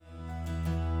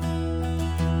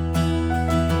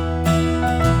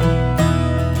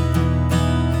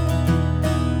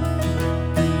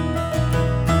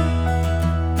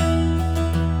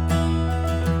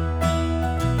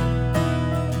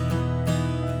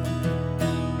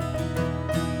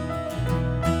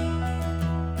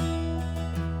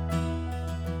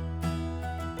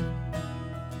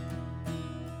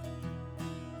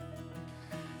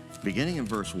beginning in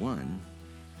verse 1,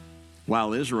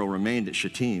 while Israel remained at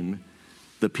Shittim,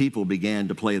 the people began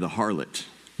to play the harlot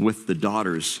with the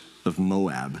daughters of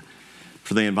Moab.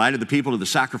 For they invited the people to the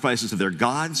sacrifices of their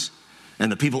gods,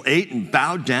 and the people ate and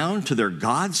bowed down to their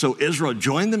gods. So Israel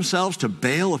joined themselves to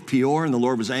Baal of Peor, and the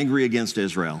Lord was angry against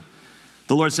Israel.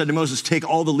 The Lord said to Moses, take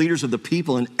all the leaders of the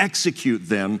people and execute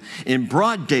them in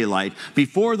broad daylight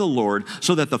before the Lord,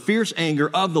 so that the fierce anger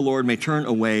of the Lord may turn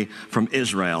away from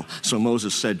Israel. So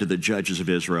Moses said to the judges of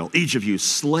Israel, each of you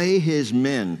slay his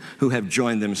men who have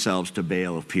joined themselves to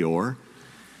Baal of Peor.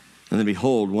 And then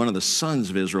behold, one of the sons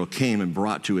of Israel came and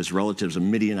brought to his relatives a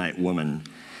Midianite woman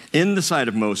in the sight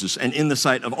of Moses and in the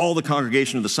sight of all the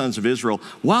congregation of the sons of Israel,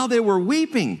 while they were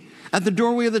weeping at the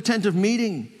doorway of the tent of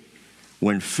meeting.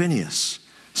 When Phinehas,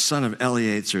 son of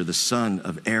Eleazar, the son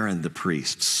of Aaron the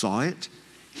priest, saw it,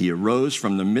 he arose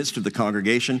from the midst of the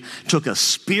congregation, took a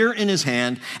spear in his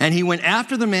hand, and he went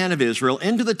after the man of Israel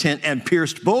into the tent and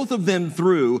pierced both of them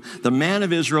through, the man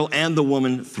of Israel and the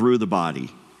woman through the body.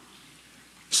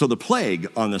 So the plague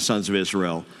on the sons of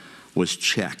Israel was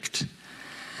checked,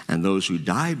 and those who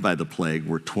died by the plague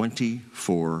were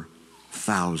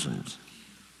 24,000.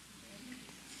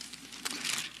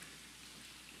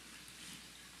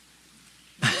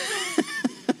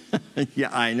 Yeah,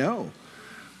 I know.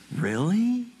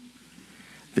 Really?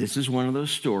 This is one of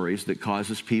those stories that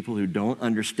causes people who don't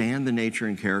understand the nature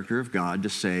and character of God to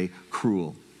say,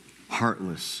 cruel,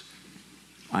 heartless.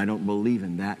 I don't believe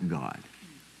in that God.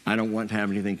 I don't want to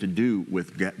have anything to do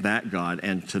with that God.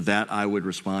 And to that I would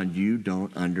respond, you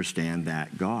don't understand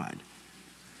that God.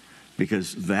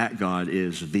 Because that God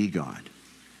is the God.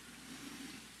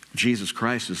 Jesus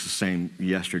Christ is the same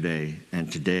yesterday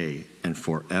and today and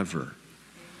forever.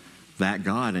 That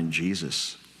God and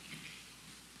Jesus,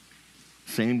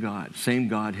 same God, same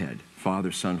Godhead,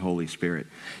 Father, Son, Holy Spirit.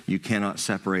 You cannot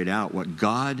separate out what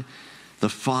God, the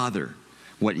Father,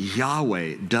 what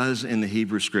Yahweh does in the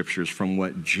Hebrew Scriptures from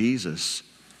what Jesus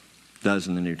does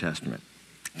in the New Testament.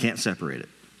 Can't separate it.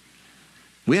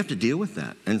 We have to deal with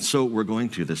that. And so we're going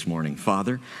to this morning.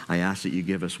 Father, I ask that you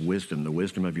give us wisdom, the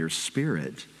wisdom of your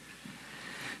Spirit,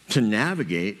 to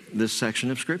navigate this section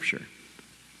of Scripture.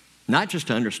 Not just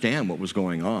to understand what was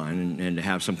going on and to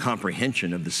have some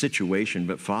comprehension of the situation,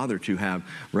 but Father, to have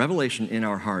revelation in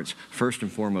our hearts, first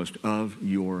and foremost, of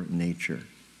your nature,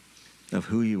 of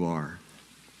who you are.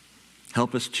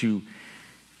 Help us to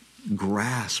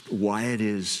grasp why it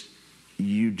is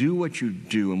you do what you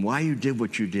do and why you did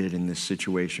what you did in this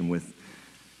situation with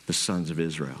the sons of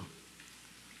Israel.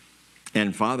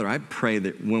 And Father, I pray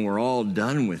that when we're all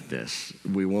done with this,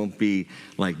 we won't be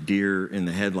like deer in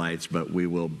the headlights, but we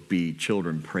will be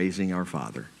children praising our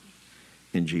Father.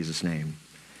 In Jesus' name,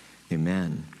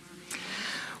 amen.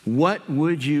 What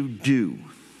would you do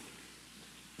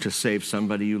to save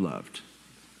somebody you loved?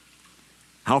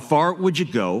 How far would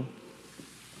you go?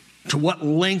 To what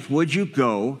length would you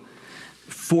go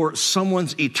for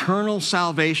someone's eternal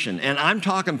salvation? And I'm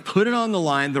talking, put it on the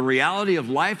line, the reality of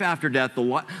life after death,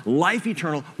 the life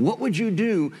eternal. What would you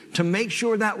do to make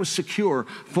sure that was secure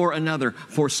for another,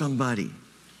 for somebody?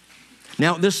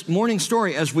 Now, this morning's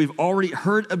story, as we've already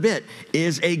heard a bit,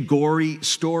 is a gory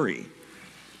story.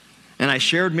 And I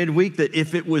shared midweek that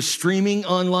if it was streaming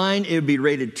online, it would be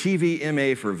rated TV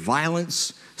MA for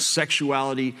violence,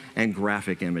 sexuality, and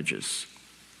graphic images.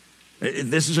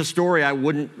 This is a story I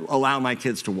wouldn't allow my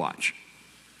kids to watch.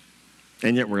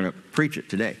 And yet we're going to preach it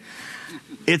today.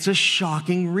 It's a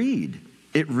shocking read.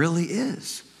 It really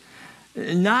is.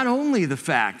 Not only the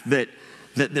fact that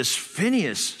this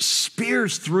Phinehas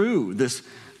spears through this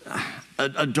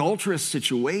adulterous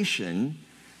situation,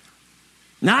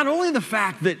 not only the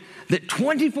fact that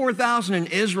 24,000 in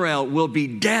Israel will be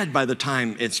dead by the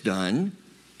time it's done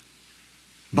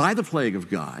by the plague of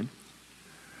God,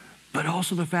 but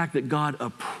also the fact that God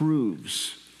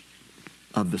approves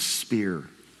of the spear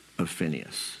of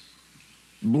Phinehas,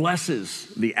 blesses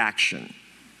the action,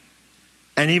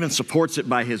 and even supports it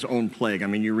by his own plague. I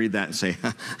mean, you read that and say,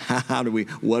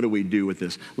 what do we do with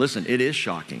this? Listen, it is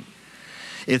shocking.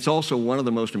 It's also one of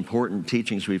the most important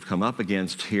teachings we've come up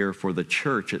against here for the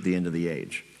church at the end of the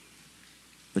age.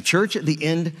 The church at the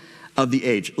end of the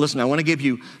age. Listen, I want to give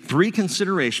you 3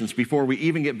 considerations before we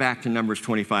even get back to Numbers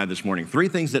 25 this morning. 3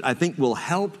 things that I think will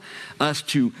help us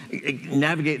to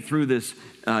navigate through this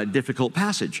difficult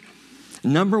passage.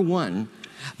 Number 1,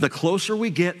 the closer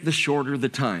we get, the shorter the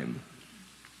time.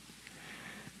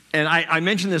 And I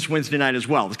mentioned this Wednesday night as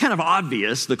well. It's kind of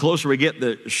obvious. The closer we get,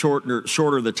 the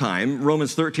shorter the time.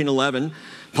 Romans 13:11,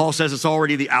 Paul says it's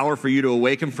already the hour for you to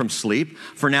awaken from sleep.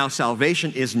 For now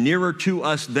salvation is nearer to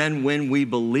us than when we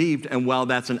believed. And while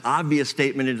that's an obvious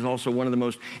statement, it is also one of the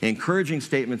most encouraging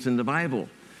statements in the Bible.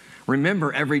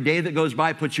 Remember, every day that goes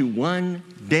by puts you one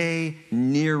day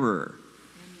nearer,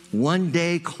 one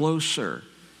day closer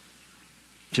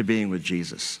to being with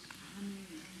Jesus.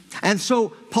 And so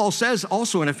Paul says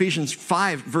also in Ephesians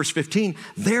 5, verse 15,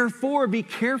 therefore be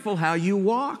careful how you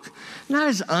walk, not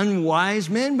as unwise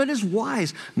men, but as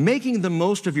wise, making the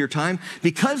most of your time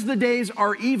because the days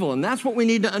are evil. And that's what we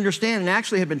need to understand and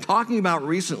actually have been talking about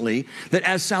recently, that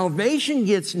as salvation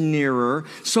gets nearer,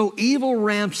 so evil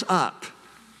ramps up.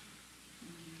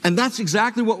 And that's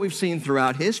exactly what we've seen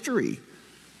throughout history.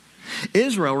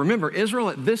 Israel, remember, Israel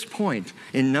at this point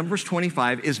in Numbers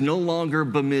 25 is no longer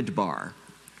Bamidbar.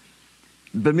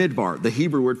 Bamidbar, the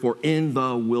Hebrew word for in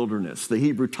the wilderness, the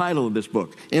Hebrew title of this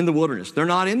book, in the wilderness. They're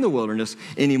not in the wilderness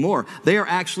anymore. They are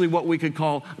actually what we could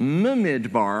call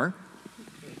Bamidbar,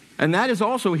 and that is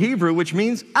also Hebrew, which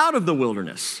means out of the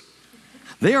wilderness.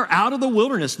 They are out of the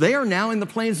wilderness. They are now in the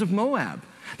plains of Moab.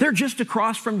 They're just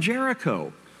across from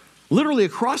Jericho. Literally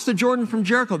across the Jordan from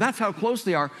Jericho. That's how close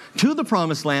they are to the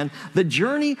promised land. The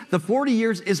journey, the 40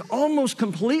 years, is almost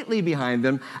completely behind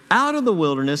them, out of the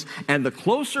wilderness. And the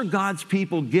closer God's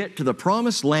people get to the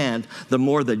promised land, the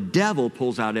more the devil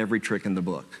pulls out every trick in the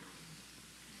book.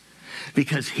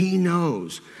 Because he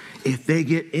knows if they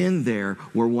get in there,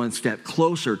 we're one step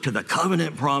closer to the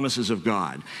covenant promises of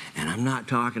God. And I'm not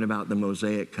talking about the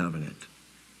Mosaic covenant.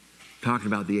 I'm talking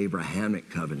about the Abrahamic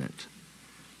covenant.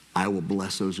 I will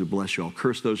bless those who bless you. I'll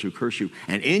curse those who curse you.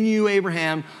 And in you,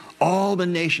 Abraham, all the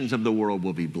nations of the world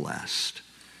will be blessed.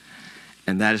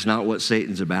 And that is not what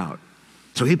Satan's about.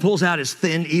 So he pulls out his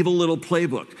thin, evil little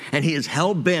playbook, and he is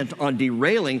hell-bent on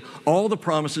derailing all the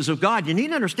promises of God. You need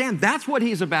to understand, that's what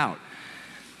he's about.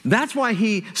 That's why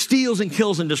he steals and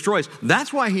kills and destroys.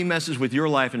 That's why he messes with your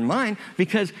life and mine,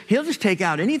 because he'll just take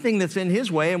out anything that's in his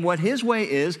way, and what his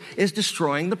way is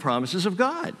destroying the promises of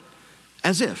God.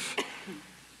 As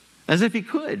if he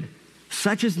could.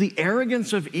 Such is the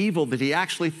arrogance of evil that he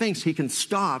actually thinks he can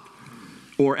stop,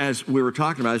 or as we were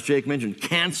talking about, as Jake mentioned,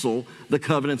 cancel the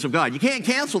covenants of God. You can't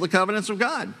cancel the covenants of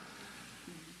God.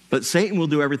 But Satan will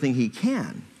do everything he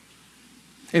can.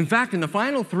 In fact, in the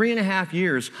final 3.5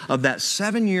 years of that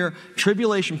 7-year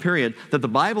tribulation period that the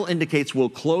Bible indicates will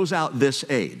close out this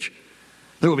age,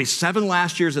 there will be 7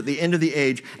 last years at the end of the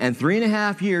age, and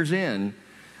 3.5 years in,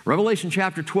 Revelation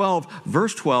chapter 12,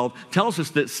 verse 12, tells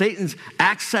us that Satan's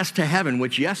access to heaven,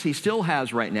 which, yes, he still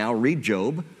has right now, read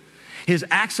Job, his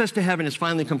access to heaven is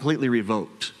finally completely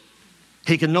revoked.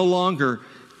 He can no longer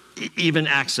even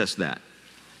access that.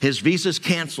 His visa's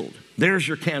canceled. There's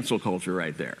your cancel culture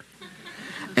right there.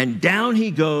 And down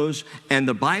he goes, and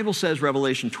the Bible says,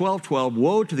 Revelation 12:12,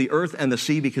 woe to the earth and the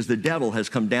sea, because the devil has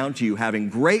come down to you, having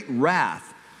great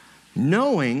wrath,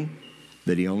 knowing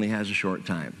that he only has a short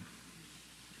time.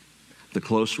 The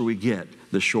closer we get,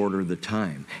 the shorter the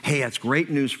time. Hey, that's great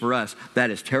news for us. That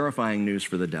is terrifying news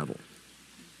for the devil.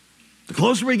 The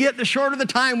closer we get, the shorter the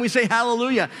time. We say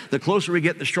hallelujah. The closer we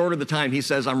get, the shorter the time. He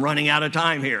says, I'm running out of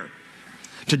time here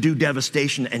to do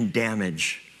devastation and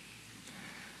damage.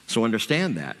 So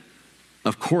understand that.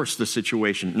 Of course, the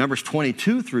situation, Numbers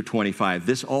 22 through 25,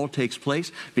 this all takes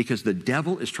place because the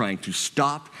devil is trying to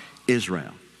stop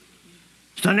Israel.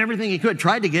 He's done everything he could,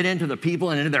 tried to get into the people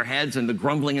and into their heads, and the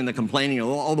grumbling and the complaining,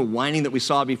 all the whining that we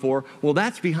saw before. Well,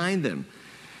 that's behind them.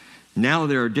 Now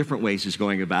there are different ways he's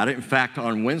going about it. In fact,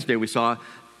 on Wednesday we saw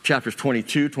chapters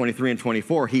 22, 23, and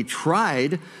 24. He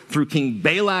tried through King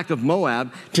Balak of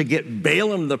Moab to get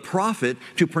Balaam the prophet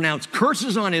to pronounce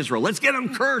curses on Israel. Let's get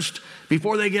them cursed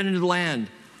before they get into the land.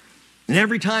 And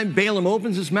every time Balaam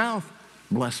opens his mouth,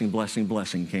 blessing, blessing,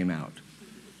 blessing came out.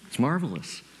 It's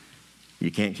marvelous. You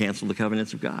can't cancel the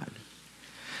covenants of God.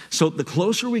 So the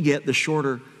closer we get, the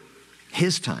shorter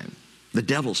his time, the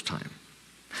devil's time.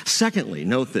 Secondly,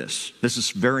 note this. This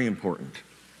is very important.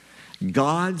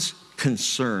 God's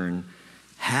concern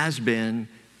has been,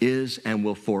 is, and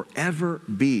will forever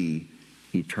be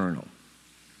eternal.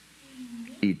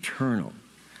 Eternal.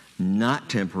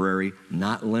 Not temporary,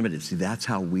 not limited. See, that's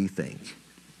how we think.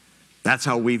 That's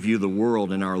how we view the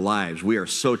world in our lives. We are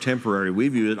so temporary. We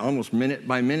view it almost minute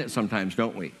by minute sometimes,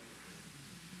 don't we?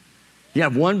 You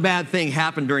have one bad thing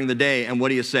happen during the day, and what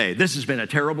do you say? This has been a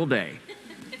terrible day.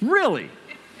 Really?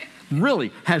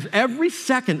 Really? Has every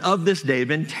second of this day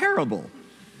been terrible?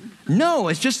 No,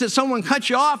 it's just that someone cut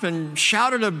you off and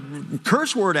shouted a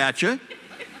curse word at you.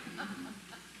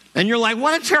 And you're like,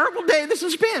 what a terrible day this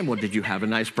has been. Well, did you have a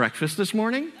nice breakfast this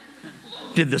morning?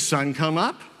 Did the sun come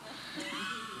up?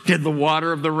 Did the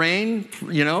water of the rain,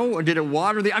 or did it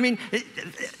water the,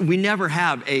 we never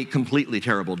have a completely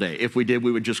terrible day. If we did,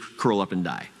 we would just curl up and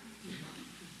die.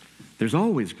 There's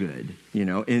always good,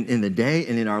 in the day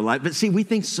and in our life. But see, we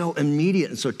think so immediate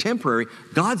and so temporary.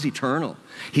 God's eternal.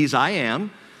 He's I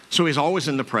am, so he's always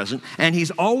in the present. And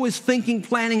he's always thinking,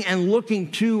 planning, and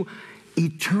looking to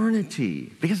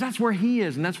eternity, because that's where he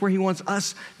is and that's where he wants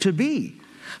us to be.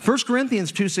 1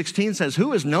 Corinthians 2:16 says,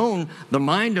 who has known the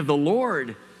mind of the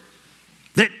Lord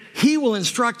that he will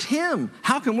instruct him?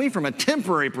 How can we, from a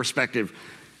temporary perspective,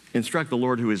 instruct the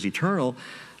Lord who is eternal?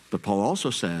 But Paul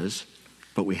also says,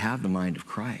 but we have the mind of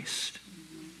Christ,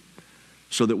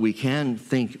 so that we can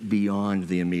think beyond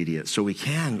the immediate, so we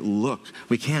can look,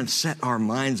 we can set our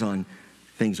minds on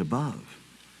things above,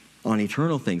 on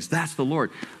eternal things. That's the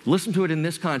Lord. Listen to it in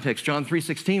this context, John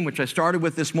 3:16, which I started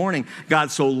with this morning.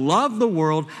 God so loved the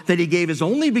world that he gave his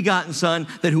only begotten Son,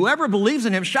 that whoever believes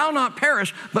in him shall not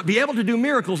perish, but be able to do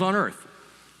miracles on earth.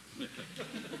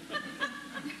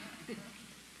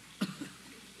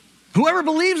 Whoever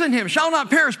believes in him shall not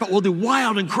perish, but will do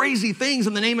wild and crazy things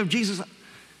in the name of Jesus.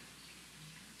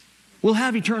 Will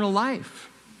have eternal life.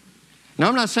 Now,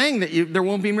 I'm not saying that there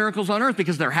won't be miracles on earth,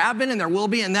 because there have been and there will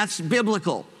be, and that's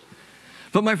biblical.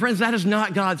 But my friends, that is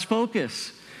not God's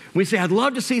focus. We say, I'd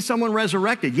love to see someone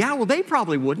resurrected. Yeah, well, they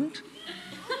probably wouldn't.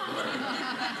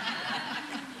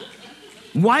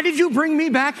 Why did you bring me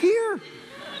back here?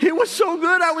 It was so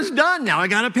good, I was done. Now I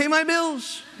got to pay my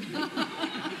bills.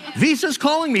 Visa's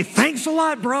calling me. Thanks a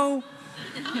lot, bro.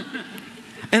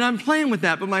 And I'm playing with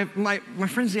that. But my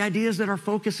friends, the idea is that our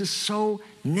focus is so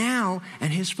now,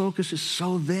 and his focus is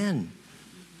so then.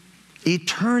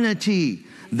 Eternity.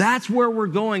 That's where we're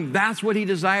going. That's what he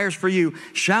desires for you.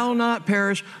 Shall not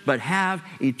perish, but have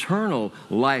eternal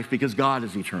life, because God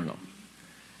is eternal.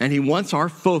 And he wants our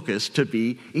focus to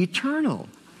be eternal,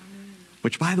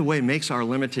 which, by the way, makes our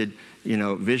limited,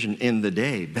 vision in the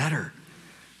day better.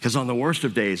 Because on the worst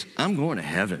of days, I'm going to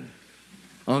heaven.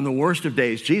 On the worst of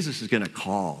days, Jesus is going to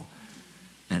call,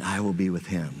 and I will be with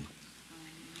him.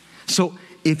 So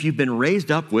if you've been raised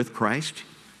up with Christ,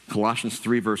 Colossians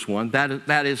 3 verse 1,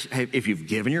 that is, hey, if you've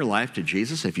given your life to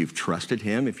Jesus, if you've trusted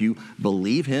him, if you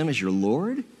believe him as your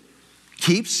Lord,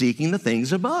 keep seeking the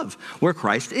things above, where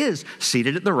Christ is,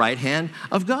 seated at the right hand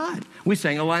of God. We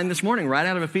sang a line this morning right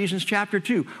out of Ephesians chapter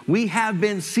 2. We have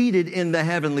been seated in the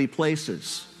heavenly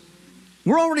places.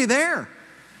 We're already there,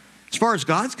 as far as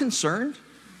God's concerned.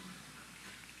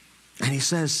 And he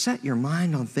says, set your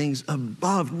mind on things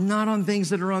above, not on things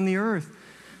that are on the earth.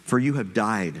 For you have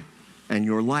died, and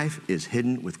your life is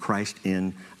hidden with Christ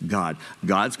in God.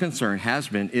 God's concern has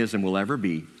been, is, and will ever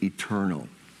be eternal,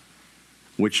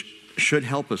 which should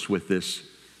help us with this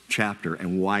chapter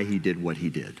and why he did what he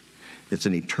did. It's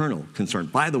an eternal concern.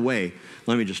 By the way,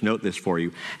 let me just note this for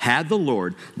you. Had the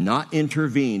Lord not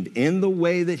intervened in the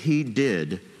way that he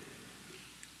did,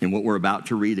 in what we're about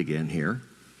to read again here,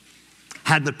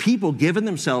 had the people given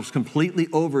themselves completely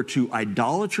over to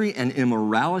idolatry and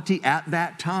immorality at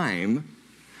that time,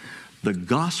 the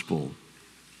gospel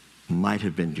might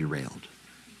have been derailed.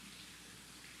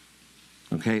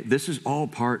 Okay, this is all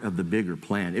part of the bigger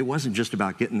plan. It wasn't just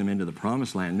about getting them into the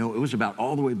promised land. No, it was about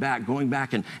all the way back, going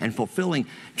back and fulfilling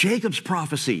Jacob's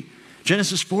prophecy,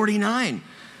 Genesis 49,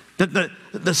 that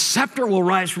the scepter will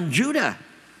rise from Judah,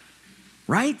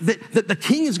 right? That the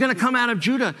king is going to come out of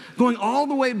Judah, going all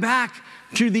the way back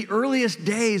to the earliest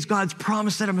days. God's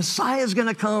promised that a Messiah is going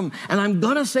to come, and I'm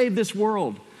going to save this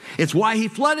world. It's why he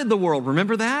flooded the world.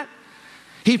 Remember that?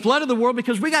 He flooded the world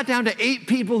because we got down to 8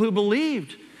 people who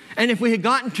believed. And if we had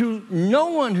gotten to no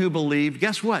one who believed,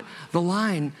 guess what? The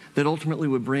line that ultimately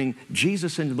would bring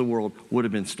Jesus into the world would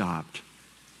have been stopped.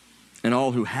 And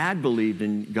all who had believed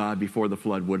in God before the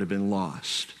flood would have been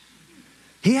lost.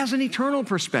 He has an eternal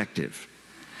perspective.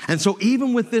 And so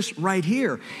even with this right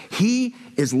here, he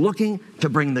is looking to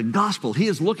bring the gospel. He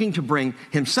is looking to bring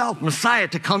himself, Messiah,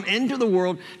 to come into the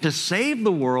world, to save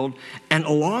the world. And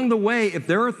along the way, if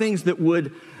there are things that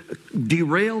would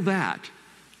derail that,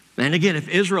 and again, if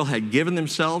Israel had given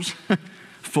themselves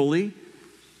fully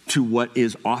to what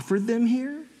is offered them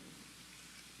here,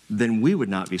 then we would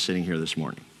not be sitting here this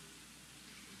morning.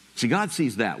 See, God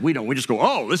sees that. We don't. We just go,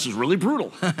 oh, this is really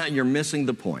brutal. You're missing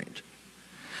the point.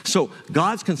 So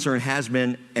God's concern has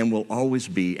been and will always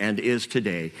be and is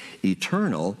today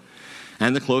eternal.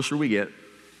 And the closer we get,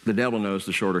 the devil knows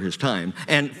the shorter his time.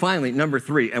 And finally, number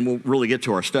 3, and we'll really get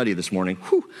to our study this morning.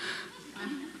 Whew.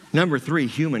 Number 3,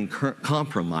 human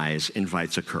compromise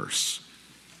invites a curse.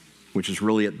 which is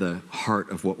really at the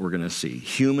heart of what we're going to see.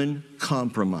 Human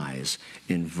compromise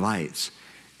invites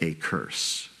a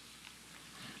curse.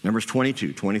 Numbers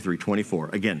 22, 23, 24.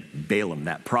 Again, Balaam,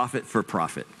 that prophet for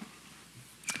profit.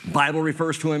 Bible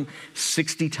refers to him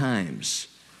 60 times,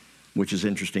 which is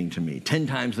interesting to me. 10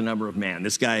 times the number of man.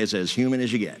 This guy is as human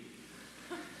as you get.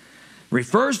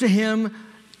 Refers to him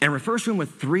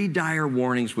with 3 dire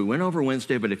warnings. We went over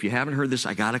Wednesday, but if you haven't heard this,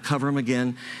 I got to cover them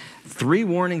again. 3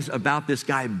 warnings about this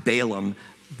guy Balaam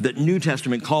that New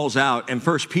Testament calls out, and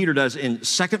 1 Peter does. In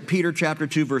 2 Peter chapter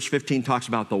 2, verse 15, talks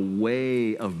about the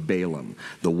way of Balaam.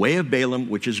 The way of Balaam,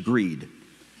 which is greed.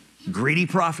 Greedy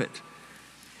prophet.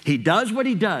 He does what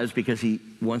he does because he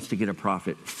wants to get a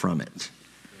profit from it.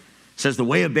 It says the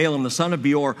way of Balaam, the son of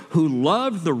Beor, who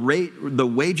loved the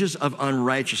wages of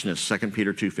unrighteousness, 2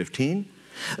 Peter 2:15.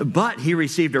 But he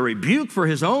received a rebuke for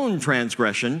his own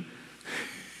transgression.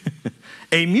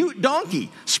 A mute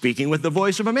donkey, speaking with the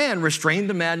voice of a man, restrained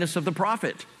the madness of the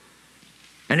prophet.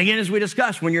 And again, as we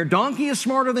discussed, when your donkey is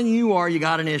smarter than you are, you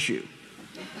got an issue.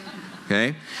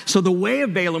 Okay? So the way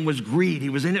of Balaam was greed. He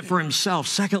was in it for himself.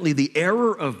 Secondly, the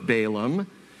error of Balaam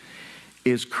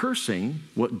is cursing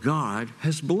what God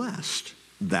has blessed.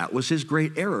 That was his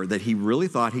great error, that he really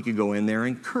thought he could go in there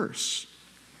and curse.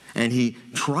 And he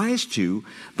tries to,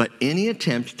 but any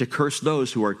attempt to curse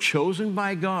those who are chosen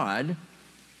by God,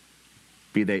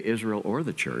 be they Israel or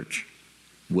the church,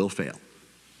 will fail,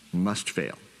 must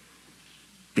fail.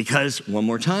 Because, one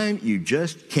more time, you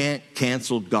just can't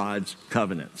cancel God's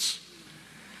covenants.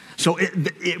 So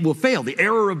it will fail. The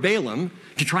error of Balaam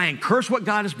to try and curse what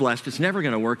God has blessed, it's never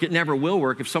going to work. It never will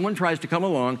work. If someone tries to come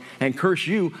along and curse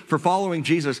you for following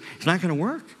Jesus, it's not going to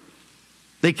work.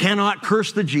 They cannot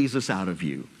curse the Jesus out of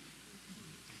you.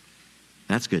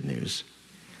 That's good news.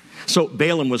 So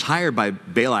Balaam was hired by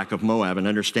Balak of Moab, and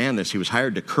understand this. He was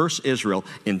hired to curse Israel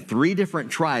in 3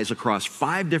 different tries across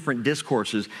 5 different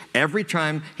discourses. Every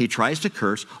time he tries to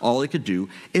curse, all he could do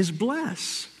is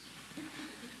bless.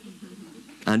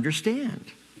 Understand,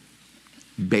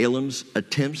 Balaam's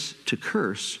attempts to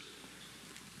curse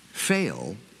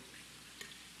fail,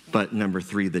 but number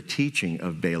 3, the teaching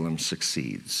of Balaam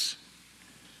succeeds.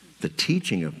 The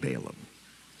teaching of Balaam.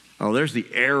 Oh, there's the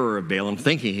error of Balaam,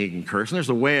 thinking he can curse, and there's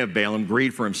the way of Balaam,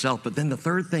 greed for himself. But then the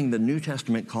third thing the New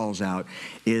Testament calls out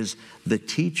is the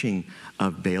teaching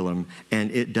of Balaam,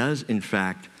 and it does, in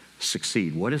fact,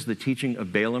 succeed. What is the teaching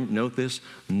of Balaam? Note this: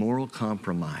 moral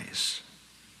compromise.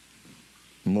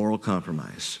 Moral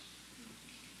compromise.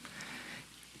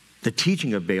 The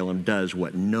teaching of Balaam does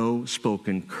what no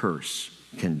spoken curse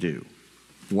can do.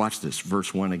 Watch this,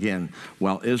 verse 1 again.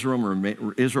 While Israel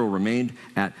remained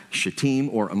at Shittim,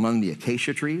 or among the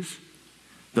acacia trees,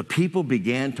 the people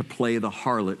began to play the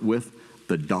harlot with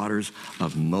the daughters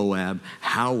of Moab.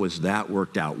 How was that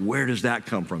worked out? Where does that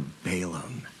come from?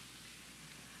 Balaam.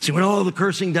 See, when all the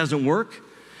cursing doesn't work,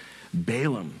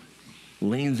 Balaam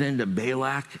leans into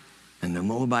Balak and the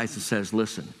Moabites and says,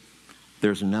 listen,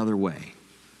 there's another way.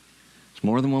 There's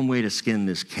more than one way to skin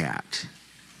this cat.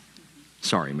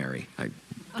 Sorry, Mary, I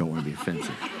don't want to be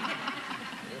offensive.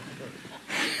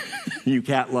 You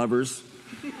cat lovers.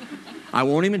 I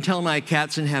won't even tell my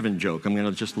cats in heaven joke. I'm going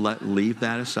to just leave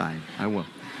that aside. I will.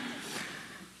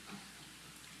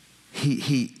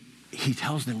 He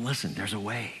tells them, listen, there's a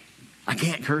way. I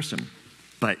can't curse them,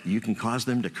 but you can cause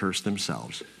them to curse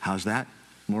themselves. How's that?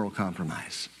 Moral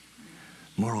compromise.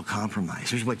 Moral compromise.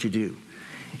 Here's what you do.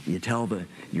 You tell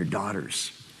your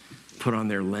daughters, put on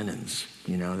their linens,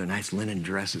 their nice linen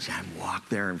dresses, and walk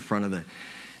there in front of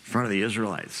the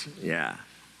Israelites. Yeah.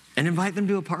 And invite them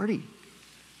to a party.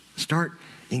 Start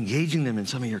engaging them in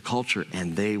some of your culture,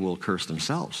 and they will curse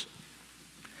themselves.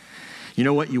 You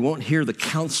know what? You won't hear the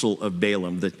counsel of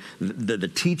Balaam,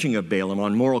 the teaching of Balaam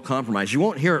on moral compromise. You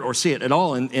won't hear it or see it at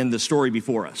all in the story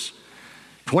before us.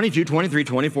 22, 23,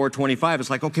 24, 25, it's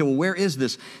like, okay, well, where is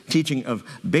this teaching of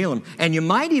Balaam? And you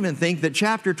might even think that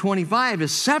chapter 25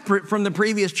 is separate from the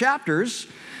previous chapters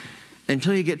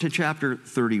until you get to chapter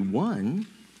 31,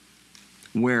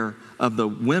 where of the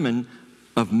women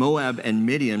of Moab and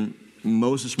Midian,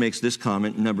 Moses makes this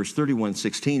comment in Numbers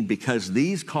 31:16, because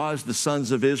these caused the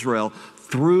sons of Israel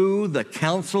through the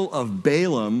counsel of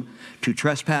Balaam to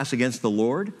trespass against the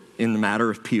Lord in the matter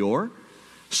of Peor.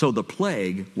 So the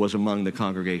plague was among the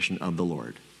congregation of the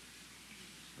Lord.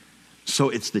 So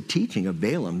it's the teaching of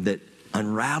Balaam that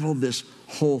unraveled this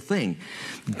whole thing.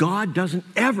 God doesn't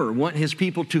ever want his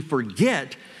people to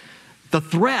forget the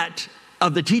threat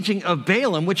of the teaching of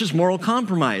Balaam, which is moral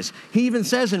compromise. He even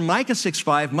says in Micah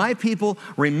 6:5, my people,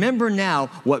 remember now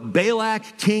what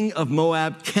Balak, king of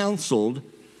Moab, counseled,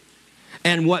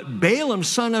 and what Balaam,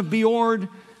 son of Beor,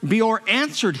 Beor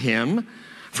answered him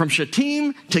from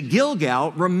Shittim to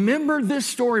Gilgal. Remember this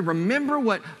story. Remember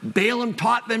what Balaam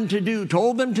taught them to do,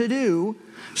 told them to do.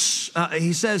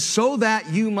 He says, so that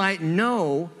you might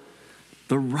know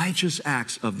the righteous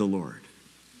acts of the Lord.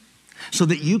 So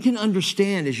that you can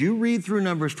understand as you read through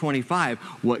Numbers 25,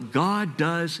 what God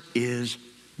does is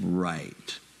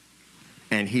right.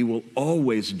 And he will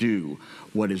always do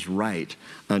what is right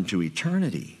unto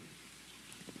eternity.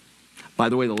 By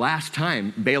the way, the last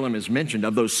time Balaam is mentioned,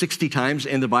 of those 60 times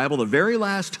in the Bible, the very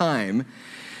last time,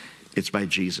 it's by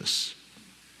Jesus.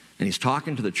 And he's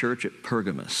talking to the church at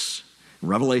Pergamos. In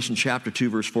Revelation chapter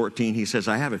 2, verse 14, he says,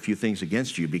 I have a few things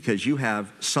against you because you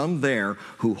have some there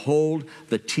who hold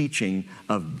the teaching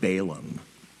of Balaam,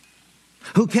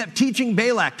 who kept teaching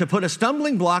Balak to put a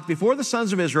stumbling block before the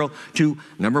sons of Israel to,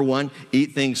 number one,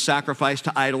 eat things sacrificed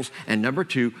to idols, and number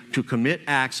two, to commit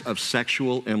acts of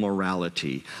sexual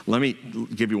immorality. Let me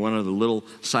give you one other little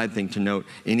side thing to note.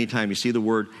 Anytime you see the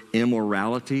word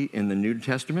immorality in the New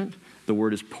Testament, the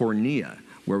word is porneia,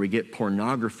 where we get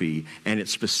pornography, and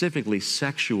it's specifically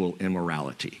sexual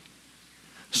immorality.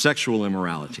 Sexual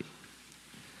immorality.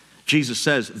 Jesus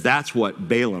says that's what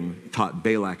Balaam taught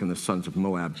Balak and the sons of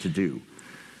Moab to do.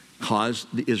 Cause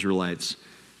the Israelites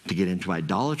to get into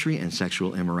idolatry and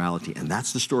sexual immorality. And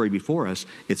that's the story before us.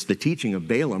 It's the teaching of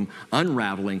Balaam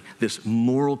unraveling this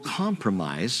moral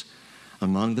compromise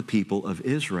among the people of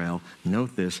Israel.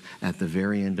 Note this, at the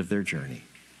very end of their journey.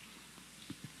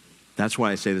 That's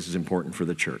why I say this is important for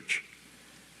the church.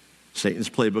 Satan's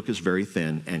playbook is very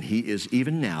thin, and he is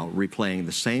even now replaying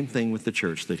the same thing with the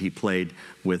church that he played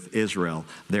with Israel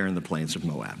there in the plains of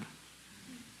Moab.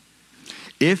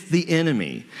 If the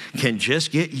enemy can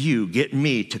just get you, get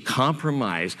me to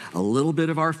compromise a little bit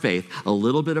of our faith, a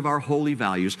little bit of our holy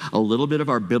values, a little bit of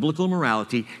our biblical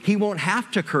morality, he won't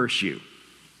have to curse you.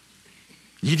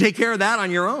 You take care of that on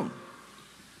your own.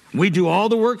 We do all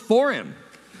the work for him.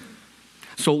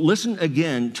 So listen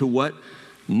again to what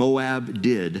Moab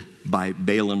did by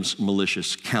Balaam's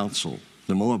malicious counsel.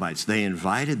 The Moabites, they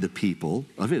invited the people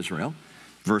of Israel,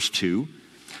 verse 2,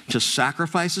 to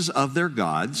sacrifices of their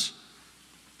gods,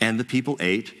 and the people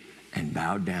ate and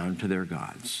bowed down to their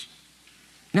gods.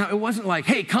 Now, it wasn't like,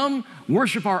 hey, come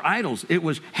worship our idols. It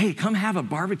was, hey, come have a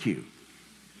barbecue.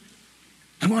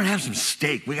 Come on, have some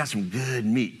steak. We got some good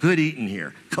meat, good eating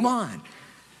here. Come on,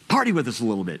 party with us a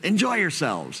little bit. Enjoy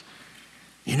yourselves.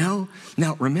 You know,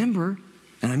 now remember,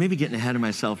 and I may be getting ahead of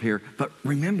myself here, but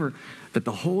remember that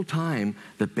the whole time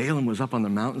that Balaam was up on the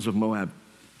mountains of Moab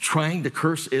trying to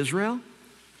curse Israel,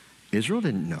 Israel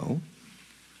didn't know.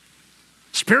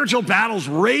 Spiritual battles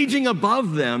raging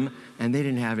above them, and they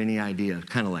didn't have any idea,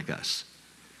 kind of like us.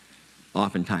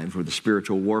 Oftentimes where the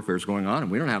spiritual warfare is going on,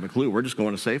 and we don't have a clue. We're just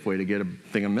going to Safeway to get a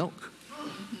thing of milk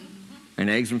and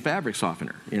eggs and fabric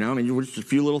softener. You know, I mean, just a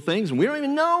few little things, and we don't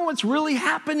even know what's really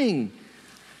happening.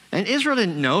 And Israel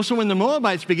didn't know, so when the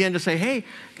Moabites began to say, hey,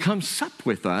 come sup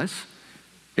with us,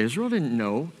 Israel didn't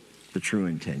know the true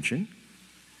intention.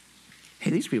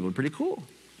 Hey, these people are pretty cool.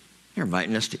 They're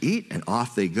inviting us to eat, and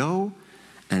off they go.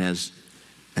 And as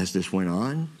this went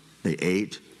on, they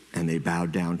ate and they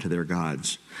bowed down to their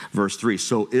gods. Verse 3,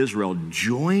 so Israel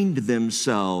joined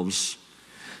themselves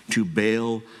to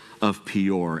Baal of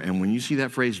Peor. And when you see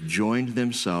that phrase, joined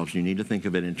themselves, you need to think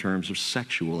of it in terms of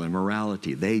sexual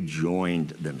immorality. They joined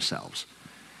themselves.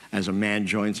 As a man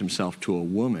joins himself to a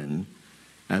woman,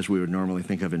 as we would normally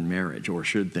think of in marriage, or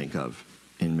should think of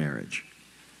in marriage.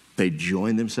 They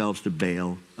joined themselves to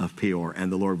Baal of Peor,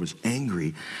 and the Lord was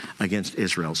angry against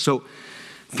Israel. So,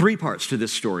 3 parts to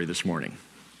this story this morning.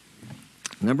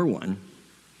 Number 1,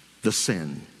 the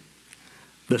sin.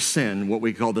 The sin, what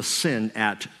we call the sin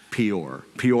at Peor.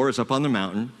 Peor is up on the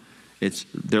mountain.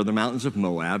 They're the mountains of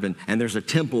Moab, and there's a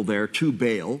temple there to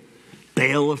Baal,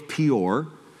 Baal of Peor.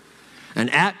 And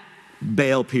at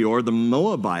Baal Peor, the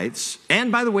Moabites,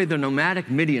 and by the way, the nomadic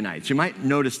Midianites. You might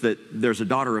notice that there's a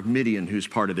daughter of Midian who's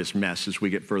part of this mess as we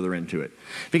get further into it.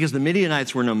 Because the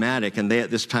Midianites were nomadic, and they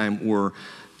at this time were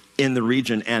in the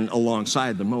region and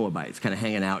alongside the Moabites, kind of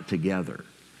hanging out together.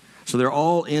 So they're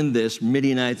all in this,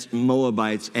 Midianites,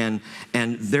 Moabites, and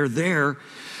they're there,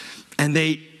 and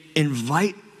they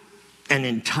invite and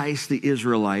entice the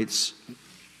Israelites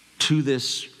to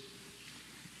this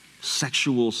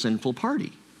sexual sinful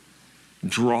party.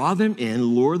 Draw them in,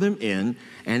 lure them in,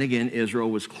 and again,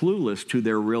 Israel was clueless to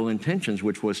their real intentions,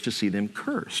 which was to see them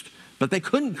cursed. But they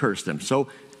couldn't curse them, so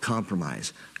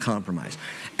compromise.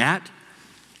 At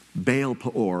Baal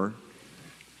Peor,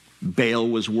 Baal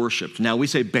was worshipped. Now we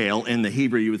say Baal, in the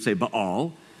Hebrew you would say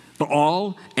Baal.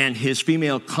 Baal and his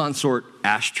female consort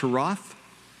Ashtaroth.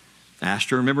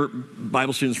 Ashtor, remember,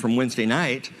 Bible students from Wednesday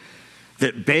night,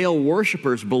 that Baal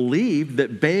worshipers believed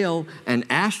that Baal and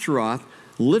Ashtaroth,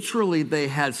 literally they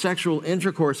had sexual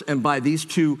intercourse, and by these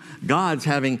two gods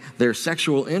having their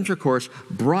sexual intercourse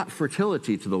brought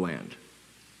fertility to the land.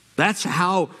 That's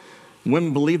how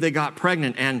women believed they got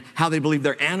pregnant, and how they believed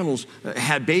their animals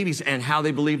had babies, and how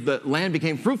they believed the land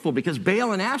became fruitful, because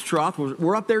Baal and Ashtaroth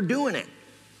were up there doing it.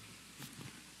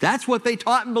 That's what they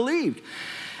taught and believed.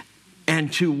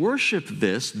 And to worship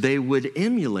this, they would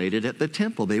emulate it at the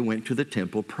temple. They went to the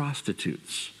temple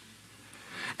prostitutes.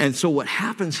 And so what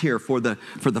happens here for the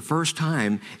first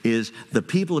time is the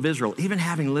people of Israel, even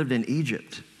having lived in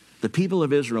Egypt, the people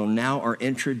of Israel now are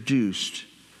introduced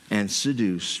and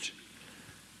seduced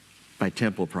by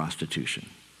temple prostitution,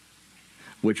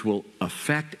 which will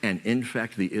affect and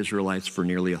infect the Israelites for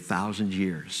nearly 1,000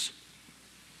 years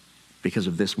because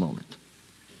of this moment.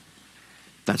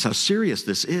 That's how serious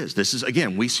this is. This is,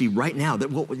 again, we see right now that,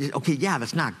 well, okay, yeah,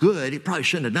 that's not good. It probably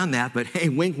shouldn't have done that, but hey,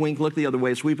 wink, wink, look the other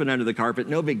way, sweep it under the carpet.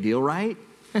 No big deal, right?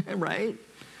 Right?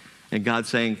 And God's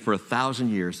saying for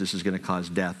 1,000 years, this is going to cause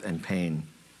death and pain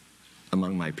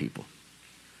among my people.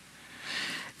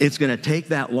 It's going to take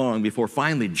that long before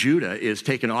finally Judah is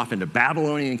taken off into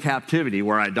Babylonian captivity,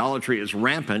 where idolatry is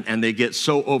rampant, and they get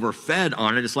so overfed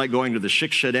on it. It's like going to the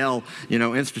Sheikh Shadel,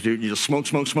 Institute, and you just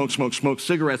smoke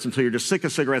cigarettes until you're just sick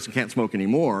of cigarettes and can't smoke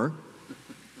anymore.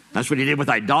 That's what he did with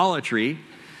idolatry.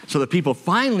 So the people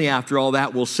finally, after all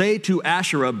that, will say to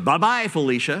Asherah, bye-bye,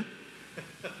 Felicia,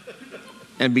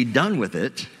 and be done with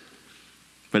it,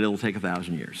 but it'll take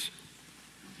 1,000 years.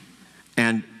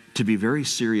 And to be very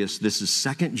serious, this is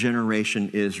second generation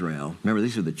Israel. Remember,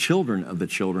 these are the children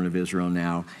of Israel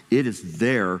now. It is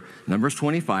their, Numbers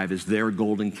 25 is their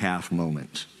golden calf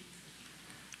moment.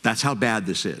 That's how bad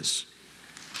this is.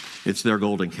 It's their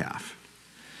golden calf.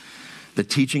 The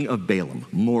teaching of Balaam,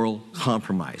 moral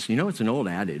compromise. It's an old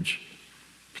adage.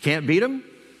 If you can't beat them,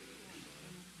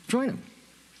 join them.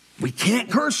 We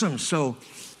can't curse them, so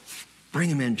bring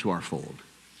them into our fold.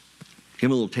 Give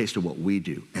them a little taste of what we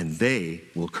do, and they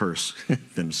will curse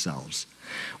themselves.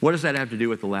 What does that have to do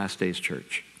with the last days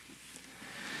church?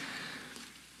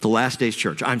 The last days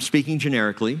church. I'm speaking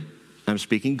generically. I'm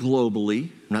speaking globally.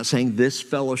 I'm not saying this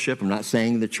fellowship. I'm not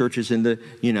saying the churches in the,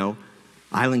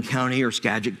 Island County or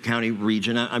Skagit County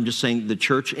region. I'm just saying the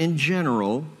church in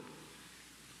general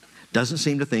doesn't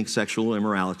seem to think sexual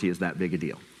immorality is that big a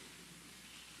deal.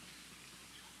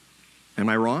 Am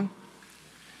I wrong?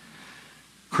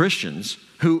 Christians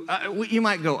who, you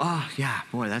might go, oh, yeah,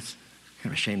 boy, that's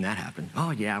kind of a shame that happened.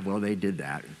 Oh, yeah, well, they did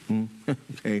that.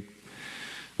 Okay,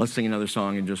 let's sing another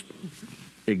song and just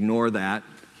ignore that.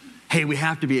 Hey, we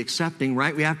have to be accepting,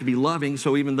 right? We have to be loving.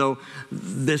 So even though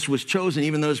this was chosen,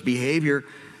 even though this behavior,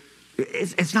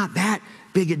 it's not that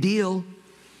big a deal.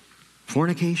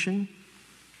 Fornication,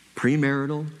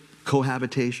 premarital,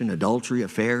 cohabitation, adultery,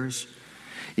 affairs,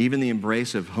 even the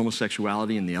embrace of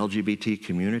homosexuality in the LGBT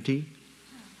community,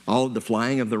 all the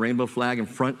flying of the rainbow flag in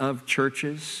front of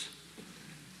churches,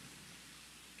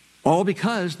 all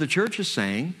because the church is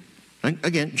saying,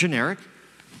 again, generic,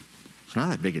 it's not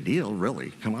that big a deal,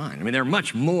 really. Come on. I mean, there are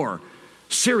much more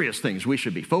serious things we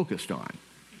should be focused on,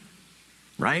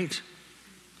 right?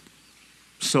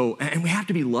 So, and we have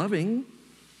to be loving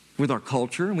with our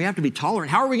culture, and we have to be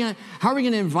tolerant. How are we going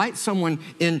to invite someone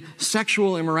in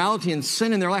sexual immorality and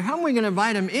sin in their life? How are we going to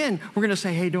invite them in? We're going to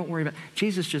say, hey, don't worry about it.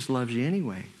 Jesus just loves you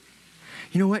anyway.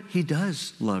 You know what? He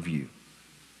does love you.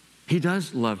 He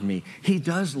does love me. He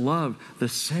does love the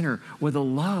sinner with a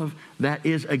love that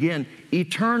is, again,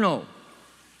 eternal.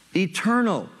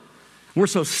 Eternal. We're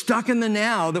so stuck in the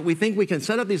now that we think we can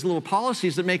set up these little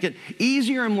policies that make it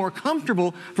easier and more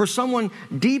comfortable for someone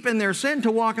deep in their sin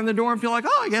to walk in the door and feel like,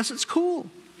 oh, I guess it's cool.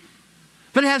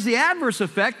 But it has the adverse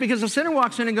effect because the sinner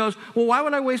walks in and goes, well, why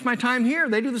would I waste my time here?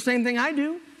 They do the same thing I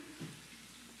do.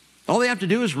 All they have to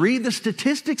do is read the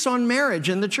statistics on marriage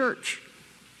in the church.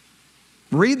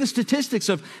 Read the statistics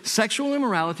of sexual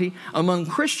immorality among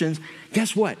Christians.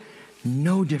 Guess what?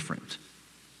 No different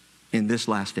in this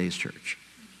last days church.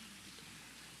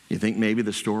 You think maybe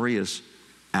the story is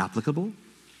applicable?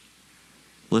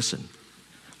 Listen,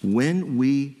 when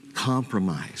we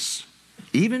compromise,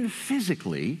 even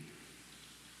physically,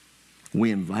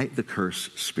 we invite the curse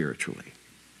spiritually.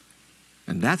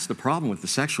 And that's the problem with the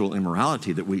sexual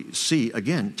immorality that we see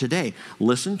again today.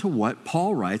 Listen to what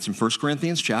Paul writes in 1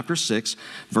 Corinthians chapter 6,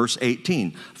 verse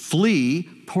 18. Flee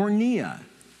porneia.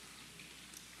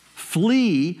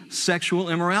 Flee sexual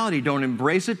immorality. Don't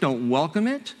embrace it. Don't welcome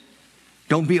it.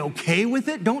 Don't be okay with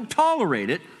it. Don't tolerate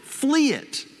it. Flee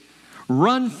it.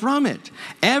 Run from it.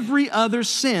 Every other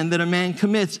sin that a man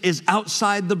commits is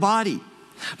outside the body.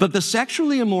 But the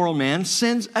sexually immoral man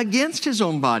sins against his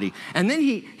own body. And then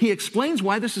he explains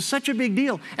why this is such a big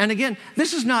deal. And again,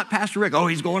 this is not Pastor Rick, oh,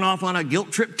 he's going off on a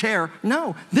guilt trip tear.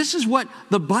 No, this is what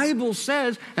the Bible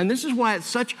says, and this is why it's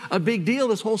such a big deal,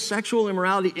 this whole sexual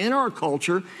immorality in our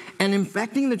culture and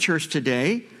infecting the church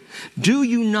today. Do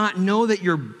you not know that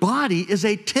your body is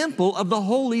a temple of the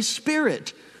Holy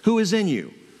Spirit who is in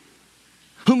you,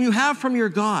 whom you have from your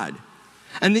God,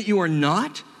 and that you are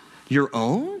not your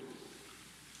own?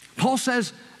 Paul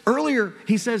says earlier,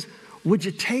 he says, would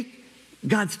you take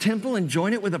God's temple and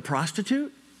join it with a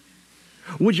prostitute?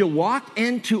 Would you walk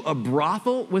into a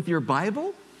brothel with your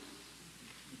Bible?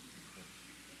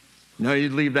 No,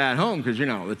 you'd leave that home because,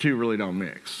 the two really don't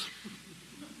mix.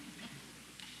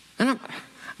 And I'm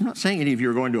not saying any of you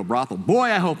are going to a brothel.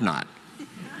 Boy, I hope not.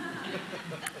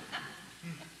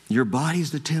 Your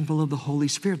body's the temple of the Holy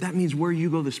Spirit. That means where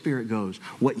you go, the Spirit goes.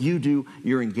 What you do,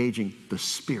 you're engaging the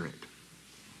Spirit.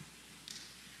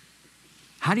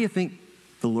 How do you think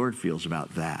the Lord feels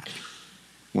about that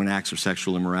when acts of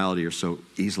sexual immorality are so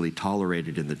easily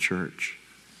tolerated in the church?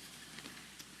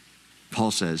 Paul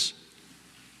says,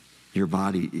 your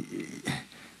body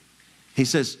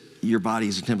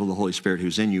is a temple of the Holy Spirit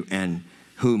who's in you and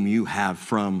whom you have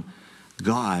from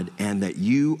God, and that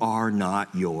you are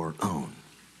not your own.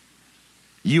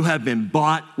 You have been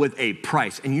bought with a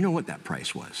price. And you know what that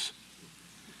price was.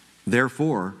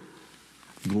 Therefore,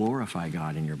 glorify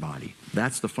God in your body.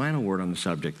 That's the final word on the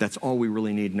subject. That's all we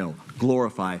really need to know.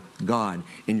 Glorify God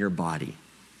in your body.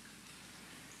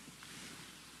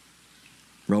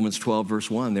 Romans 12, verse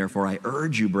 1, therefore I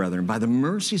urge you, brethren, by the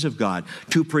mercies of God,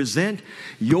 to present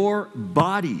your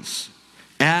bodies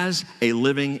as a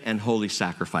living and holy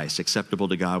sacrifice, acceptable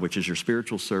to God, which is your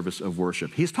spiritual service of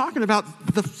worship. He's talking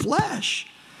about the flesh.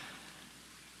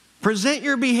 Present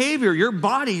your behavior, your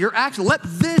body, your action. Let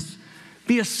this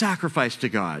be a sacrifice to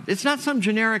God. It's not some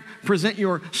generic present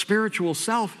your spiritual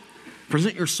self,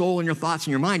 present your soul and your thoughts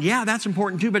and your mind. Yeah, that's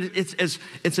important too, but it's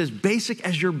as basic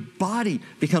as your body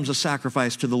becomes a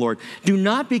sacrifice to the Lord. Do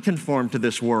not be conformed to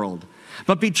this world,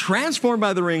 but be transformed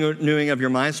by the renewing of your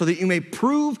mind so that you may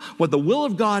prove what the will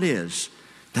of God is,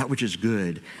 that which is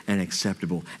good and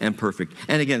acceptable and perfect.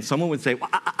 And again, someone would say, well,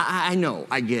 I know,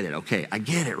 I get it. Okay, I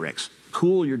get it, Rick.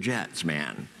 Cool your jets,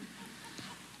 man.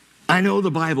 I know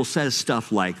the Bible says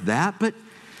stuff like that, but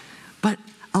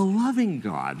a loving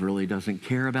God really doesn't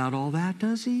care about all that,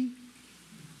 does he?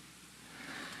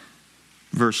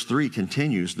 Verse 3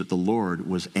 continues that the Lord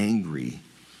was angry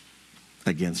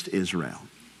against Israel.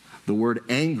 The word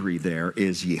angry there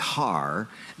is yihar,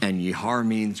 and yihar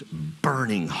means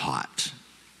burning hot.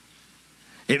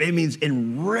 It means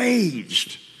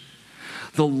enraged.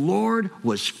 The Lord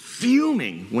was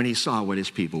fuming when he saw what his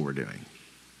people were doing.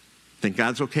 Think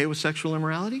God's okay with sexual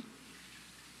immorality?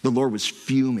 The Lord was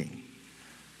fuming.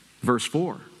 Verse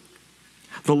 4,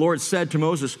 the Lord said to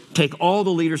Moses, take all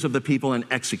the leaders of the people and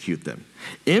execute them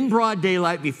in broad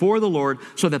daylight before the Lord,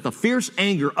 so that the fierce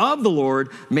anger of the Lord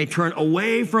may turn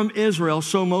away from Israel.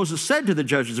 So Moses said to the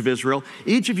judges of Israel,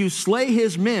 each of you slay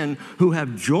his men who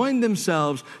have joined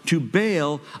themselves to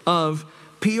Baal of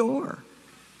Peor.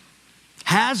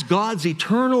 Has God's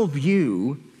eternal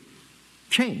view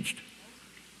changed?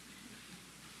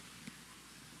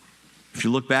 If you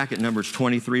look back at Numbers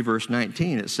 23, verse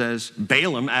 19, it says,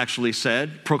 Balaam actually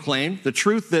proclaimed the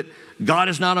truth that God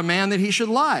is not a man that he should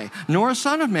lie, nor a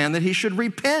son of man that he should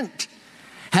repent.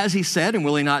 Has he said and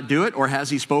will he not do it? Or has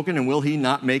he spoken and will he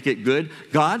not make it good?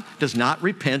 God does not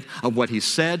repent of what he's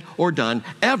said or done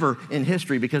ever in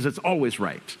history because it's always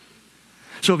right.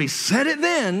 So if he said it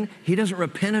then, he doesn't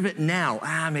repent of it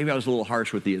now. Maybe I was a little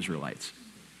harsh with the Israelites.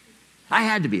 I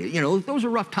had to be. Those are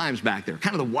rough times back there,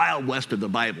 kind of the Wild West of the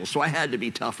Bible, so I had to be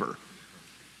tougher.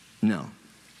 No,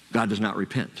 God does not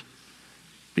repent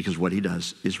because what he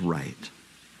does is right.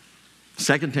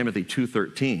 2 Timothy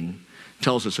 2:13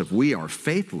 tells us if we are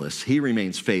faithless, he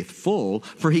remains faithful,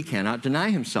 for he cannot deny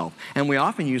himself. And we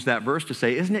often use that verse to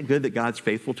say, isn't it good that God's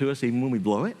faithful to us even when we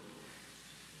blow it?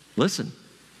 Listen,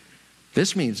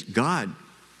 this means God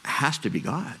has to be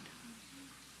God.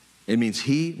 It means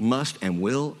he must and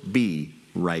will be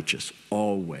righteous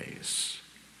always.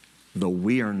 Though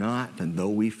we are not and though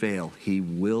we fail, he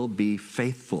will be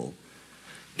faithful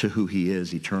to who he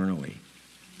is eternally.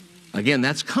 Again,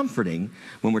 that's comforting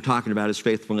when we're talking about his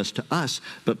faithfulness to us,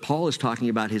 but Paul is talking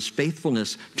about his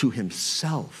faithfulness to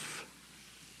himself.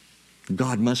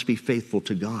 God must be faithful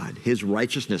to God, his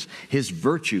righteousness, his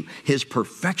virtue, his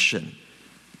perfection.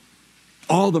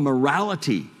 All the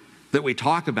morality that we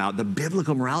talk about, the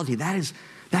biblical morality, that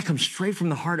That comes straight from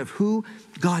the heart of who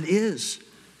God is.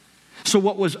 So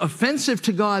what was offensive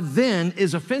to God then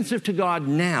is offensive to God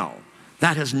now.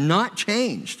 That has not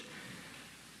changed.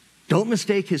 Don't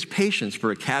mistake his patience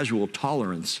for a casual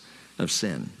tolerance of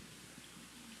sin.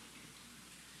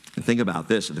 And think about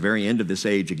this, at the very end of this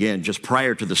age, again, just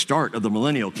prior to the start of the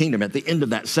millennial kingdom, at the end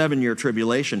of that 7-year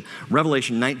tribulation,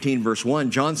 Revelation 19, verse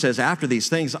 1, John says, after these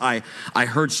things, I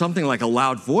heard something like a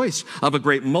loud voice of a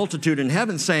great multitude in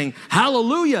heaven saying,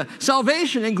 hallelujah,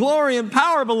 salvation and glory and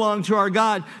power belong to our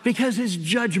God, because his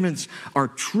judgments are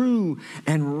true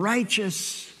and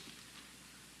righteous.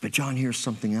 But John hears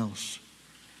something else.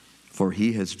 For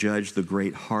he has judged the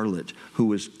great harlot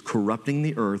who is corrupting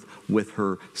the earth with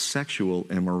her sexual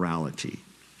immorality.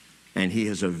 And he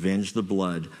has avenged the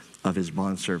blood of his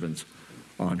bondservants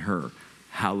on her.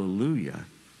 Hallelujah.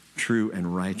 True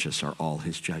and righteous are all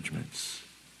his judgments.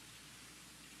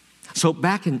 So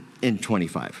back in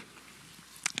 25.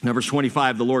 Now, verse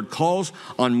 25, the Lord calls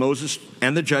on Moses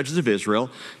and the judges of Israel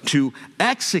to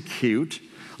execute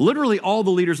literally all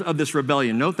the leaders of this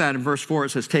rebellion. Note that in verse 4 it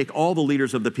says, take all the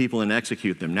leaders of the people and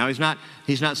execute them. Now he's not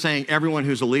saying everyone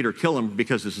who's a leader, kill them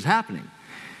because this is happening.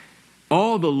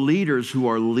 All the leaders who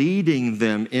are leading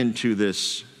them into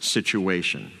this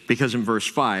situation. Because in verse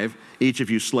 5, each of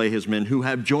you slay his men who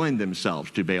have joined themselves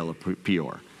to Baal of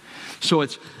Peor. So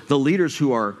it's the leaders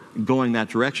who are going that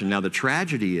direction. Now the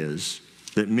tragedy is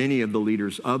that many of the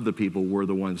leaders of the people were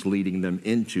the ones leading them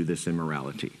into this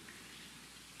immorality.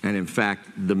 And in fact,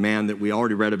 the man that we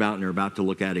already read about and are about to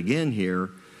look at again here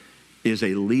is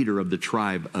a leader of the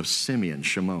tribe of Simeon,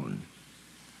 Shimon.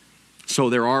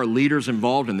 So there are leaders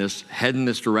involved in this, heading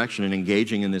this direction and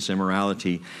engaging in this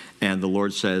immorality. And the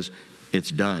Lord says,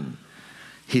 it's done.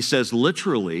 He says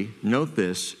literally, note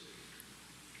this,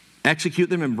 execute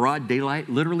them in broad daylight,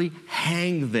 literally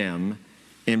hang them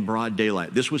in broad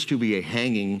daylight. This was to be a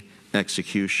hanging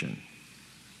execution.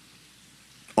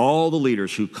 All the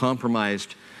leaders who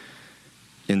compromised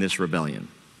in this rebellion.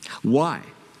 Why?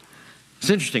 It's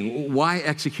interesting. Why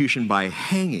execution by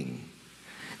hanging?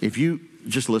 If you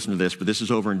just listen to this, but this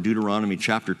is over in Deuteronomy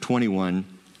chapter 21,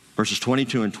 verses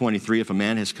 22 and 23. If a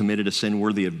man has committed a sin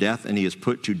worthy of death and he is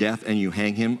put to death and you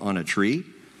hang him on a tree,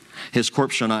 his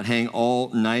corpse shall not hang all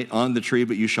night on the tree,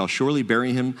 but you shall surely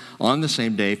bury him on the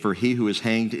same day, for he who is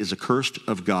hanged is accursed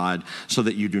of God, so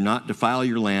that you do not defile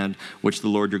your land, which the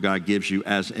Lord your God gives you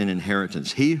as an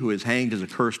inheritance. He who is hanged is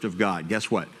accursed of God.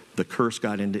 Guess what? The curse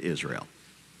got into Israel.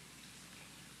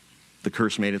 The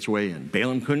curse made its way in.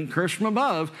 Balaam couldn't curse from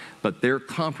above, but their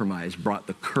compromise brought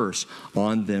the curse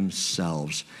on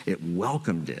themselves. It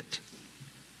welcomed it.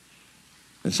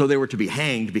 And so they were to be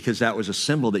hanged because that was a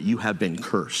symbol that you have been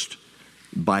cursed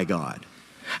by God.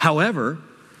 However,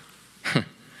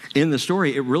 in the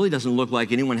story, it really doesn't look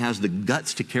like anyone has the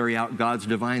guts to carry out God's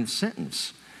divine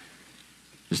sentence.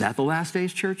 Is that the last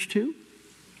days church too?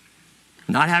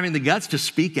 Not having the guts to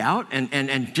speak out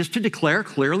and just to declare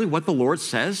clearly what the Lord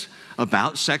says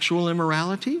about sexual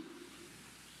immorality?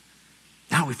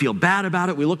 Now we feel bad about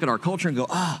it. We look at our culture and go,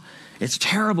 it's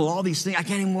terrible, all these things. I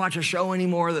can't even watch a show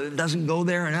anymore that doesn't go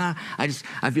there, and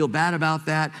I feel bad about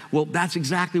that. Well, that's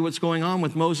exactly what's going on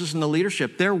with Moses and the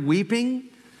leadership. They're weeping.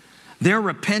 They're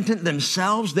repentant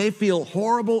themselves. They feel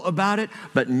horrible about it,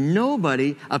 but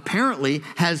nobody apparently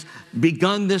has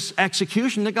begun this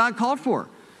execution that God called for.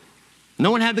 No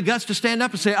one had the guts to stand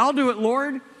up and say, I'll do it,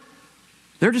 Lord.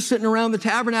 They're just sitting around the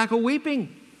tabernacle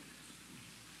weeping.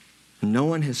 No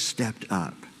one has stepped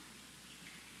up.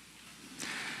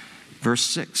 Verse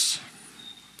 6,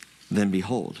 then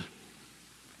behold,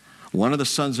 one of the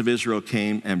sons of Israel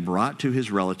came and brought to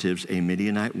his relatives a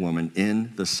Midianite woman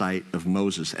in the sight of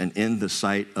Moses and in the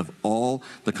sight of all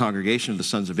the congregation of the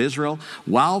sons of Israel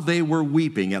while they were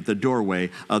weeping at the doorway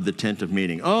of the tent of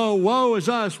meeting. Oh, woe is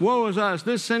us, woe is us.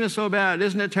 This sin is so bad.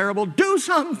 Isn't it terrible? Do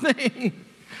something.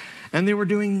 And they were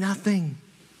doing nothing.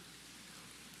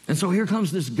 And so here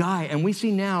comes this guy, and we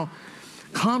see now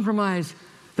compromise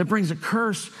that brings a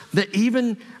curse, that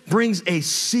even brings a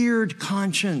seared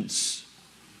conscience.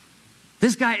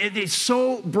 This guy is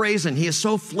so brazen. He is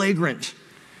so flagrant.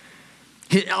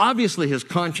 Obviously, his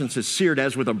conscience is seared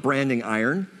as with a branding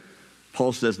iron.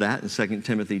 Paul says that in 2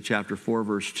 Timothy chapter 4,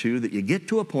 verse 2, that you get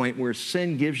to a point where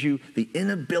sin gives you the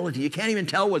inability. You can't even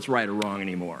tell what's right or wrong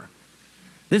anymore.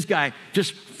 This guy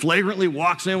just flagrantly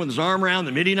walks in with his arm around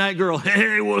the Midianite girl.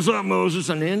 Hey, what's up, Moses?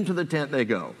 And into the tent they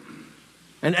go.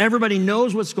 And everybody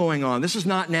knows what's going on. This is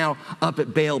not now up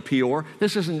at Baal Peor.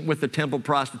 This isn't with the temple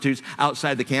prostitutes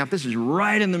outside the camp. This is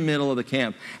right in the middle of the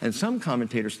camp. And some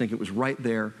commentators think it was right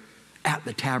there at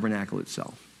the tabernacle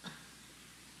itself.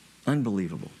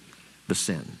 Unbelievable. The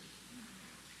sin.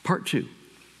 Part 2.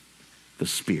 The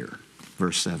spear.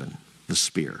 Verse 7, the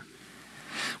spear.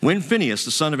 When Phinehas, the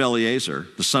son of Eleazar,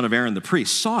 the son of Aaron the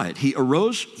priest, saw it, he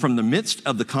arose from the midst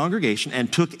of the congregation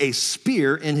and took a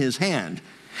spear in his hand.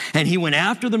 And he went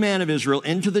after the man of Israel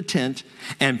into the tent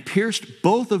and pierced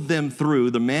both of them through,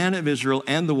 the man of Israel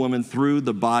and the woman, through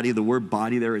the body. The word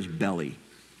body there is belly.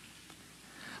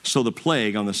 So the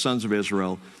plague on the sons of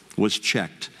Israel was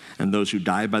checked, and those who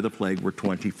died by the plague were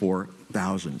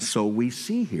 24,000. So we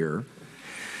see here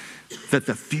that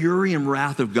the fury and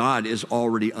wrath of God is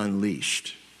already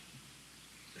unleashed.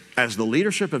 As the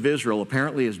leadership of Israel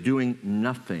apparently is doing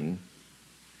nothing,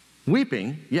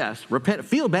 weeping, yes, repent,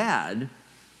 feel bad,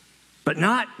 but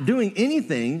not doing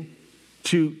anything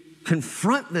to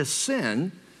confront this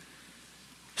sin,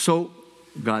 so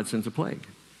God sends a plague.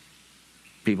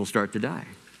 People start to die.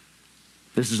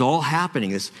 This is all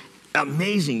happening, this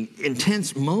amazing,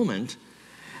 intense moment.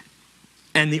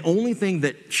 And the only thing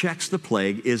that checks the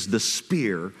plague is the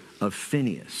spear of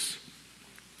Phinehas.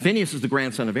 Phinehas is the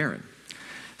grandson of Aaron.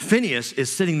 Phinehas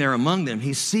is sitting there among them.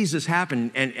 He sees this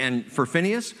happen. And for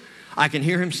Phinehas, I can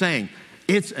hear him saying,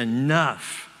 it's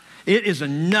enough. It is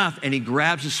enough. And he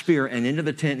grabs his spear, and into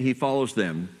the tent he follows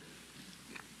them.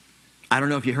 I don't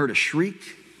know if you heard a shriek,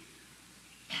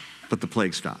 but the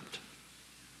plague stopped.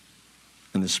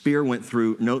 And the spear went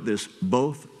through, note this,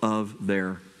 both of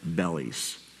their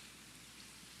bellies.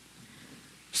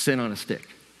 Sin on a stick.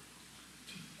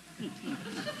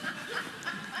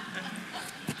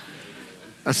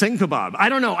 A sing kebab. I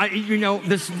don't know.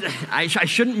 I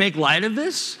shouldn't make light of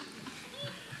this.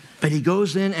 But he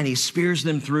goes in and he spears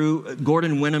them through.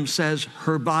 Gordon Wenham says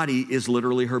her body is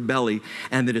literally her belly.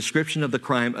 And the description of the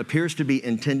crime appears to be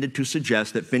intended to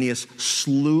suggest that Phinehas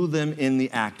slew them in the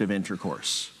act of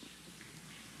intercourse.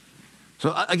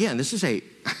 So again, this is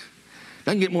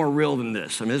doesn't get more real than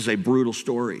this. I mean, this is a brutal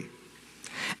story.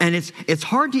 And it's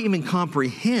hard to even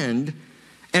comprehend.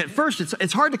 At first,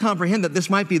 it's hard to comprehend that this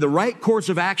might be the right course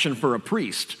of action for a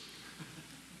priest.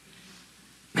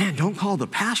 Man, don't call the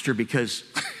pastor because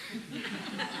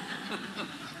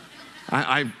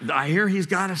I hear he's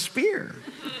got a spear.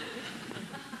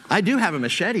 I do have a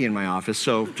machete in my office,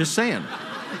 so just saying.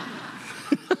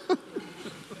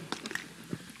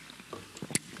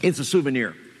 It's a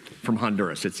souvenir from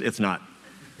Honduras. It's not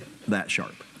that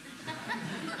sharp.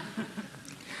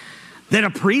 That a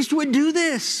priest would do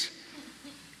this.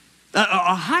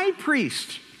 A high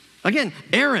priest. Again,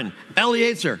 Aaron,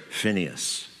 Eleazar,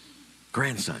 Phinehas,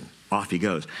 grandson. Off he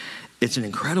goes. It's an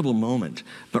incredible moment.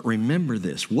 But remember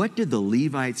this. What did the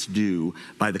Levites do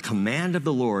by the command of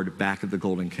the Lord back at the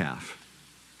golden calf?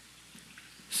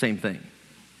 Same thing.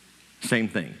 Same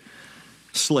thing.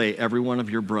 Slay every one of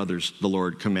your brothers, the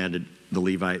Lord commanded the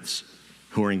Levites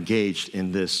who are engaged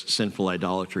in this sinful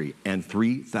idolatry. And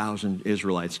 3,000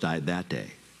 Israelites died that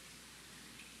day.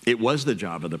 It was the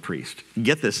job of the priest.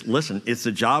 Get this, listen, it's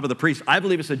the job of the priest. I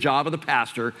believe it's the job of the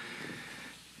pastor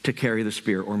to carry the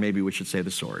spear, or maybe we should say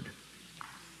the sword.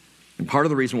 And part of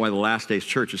the reason why the last days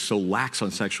church is so lax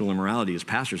on sexual immorality is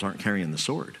pastors aren't carrying the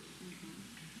sword.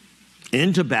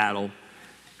 Into battle,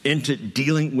 into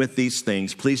dealing with these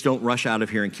things. Please don't rush out of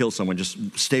here and kill someone.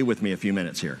 Just stay with me a few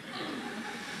minutes here.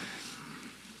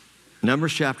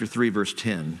 Numbers chapter 3, verse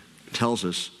 10 tells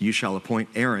us, you shall appoint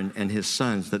Aaron and his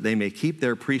sons that they may keep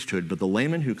their priesthood, but the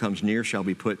layman who comes near shall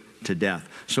be put to death.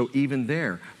 So even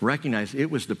there, recognize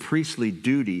it was the priestly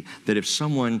duty that if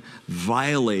someone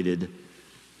violated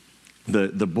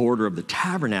the border of the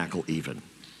tabernacle even,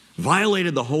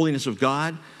 violated the holiness of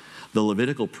God, the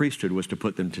Levitical priesthood was to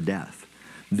put them to death.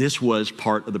 This was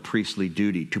part of the priestly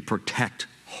duty, to protect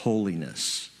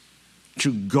holiness,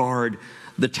 to guard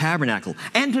the tabernacle,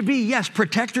 and to be, yes,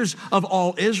 protectors of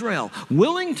all Israel,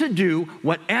 willing to do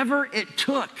whatever it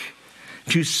took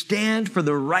to stand for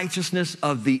the righteousness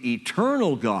of the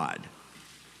eternal God.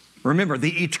 Remember,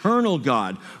 the eternal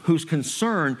God whose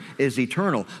concern is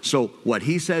eternal. So what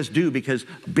he says do, because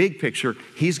big picture,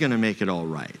 he's going to make it all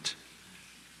right.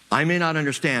 I may not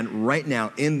understand right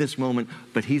now in this moment,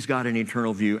 but he's got an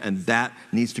eternal view, and that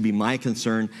needs to be my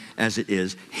concern as it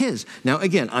is his. Now,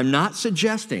 again, I'm not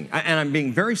suggesting, and I'm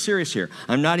being very serious here,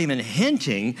 I'm not even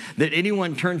hinting that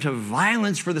anyone turn to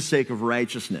violence for the sake of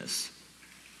righteousness,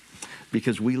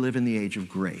 because we live in the age of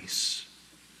grace.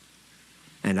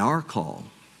 And our call,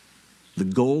 the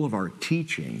goal of our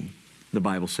teaching, the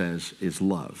Bible says, is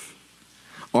love.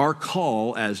 Our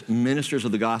call as ministers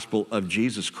of the gospel of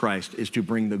Jesus Christ is to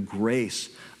bring the grace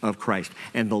of Christ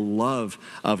and the love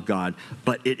of God,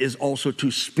 but it is also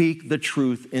to speak the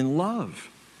truth in love.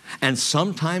 And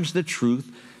sometimes the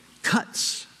truth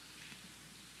cuts.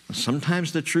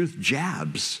 Sometimes the truth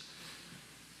jabs.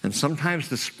 And sometimes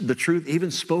the truth, even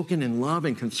spoken in love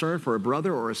and concern for a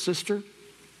brother or a sister,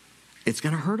 it's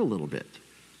going to hurt a little bit.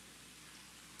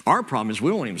 Our problem is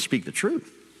we won't even speak the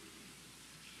truth.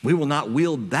 We will not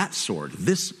wield that sword,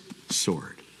 this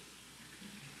sword.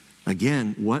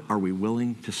 Again, what are we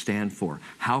willing to stand for?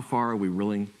 How far are we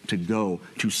willing to go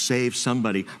to save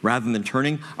somebody rather than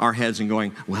turning our heads and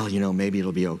going, well, maybe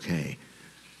it'll be okay.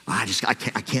 I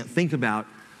can't think about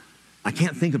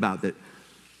that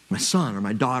my son or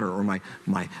my daughter or my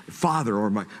father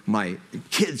or my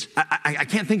kids, I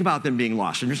can't think about them being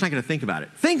lost. I'm just not going to think about it.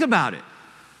 Think about it.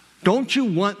 Don't you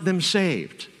want them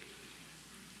saved?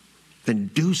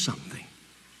 Then do something.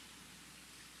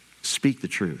 Speak the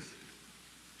truth.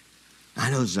 I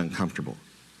know this is uncomfortable,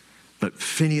 but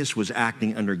Phinehas was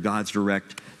acting under God's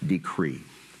direct decree.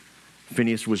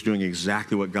 Phinehas was doing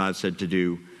exactly what God said to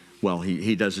do. Well,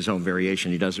 he does his own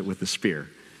variation. He does it with the spear.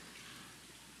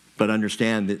 But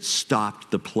understand that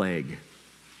stopped the plague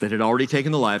that had already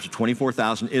taken the lives of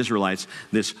 24,000 Israelites,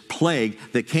 this plague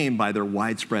that came by their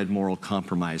widespread moral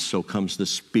compromise. So comes the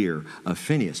spear of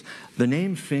Phinehas. The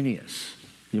name Phinehas,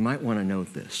 you might want to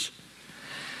note this.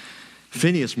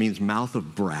 Phinehas means mouth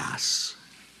of brass.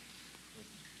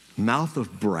 Mouth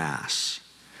of brass.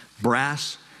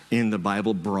 Brass in the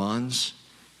Bible, bronze,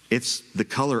 it's the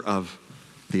color of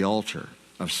the altar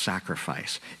of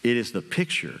sacrifice. It is the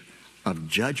picture of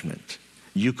judgment.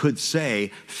 You could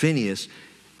say Phinehas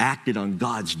acted on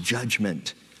God's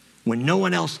judgment when no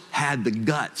one else had the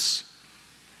guts.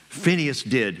 Phinehas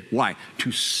did. Why?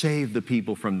 To save the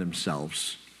people from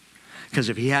themselves. Because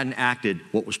if he hadn't acted,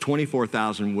 what was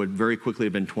 24,000 would very quickly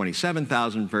have been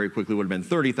 27,000, very quickly would have been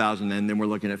 30,000, and then we're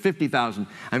looking at 50,000.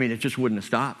 I mean, it just wouldn't have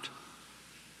stopped.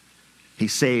 He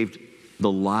saved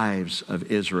the lives of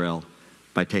Israel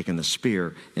by taking the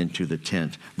spear into the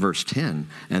tent. Verse 10,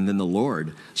 and then the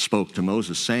Lord spoke to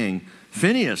Moses, saying,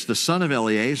 Phinehas, the son of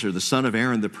Eleazar, the son of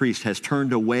Aaron the priest, has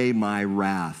turned away my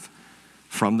wrath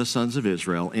from the sons of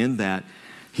Israel, in that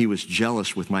he was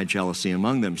jealous with my jealousy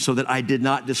among them, so that I did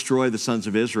not destroy the sons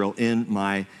of Israel in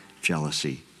my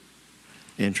jealousy.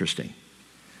 Interesting.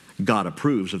 God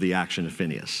approves of the action of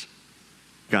Phinehas.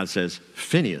 God says,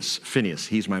 Phinehas,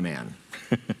 he's my man.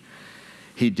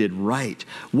 He did right.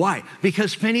 Why?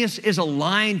 Because Phinehas is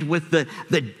aligned with the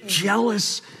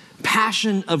jealous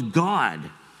passion of God.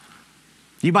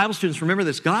 You Bible students, remember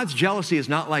this. God's jealousy is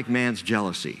not like man's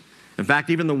jealousy. In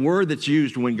fact, even the word that's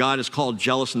used when God is called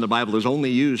jealous in the Bible is only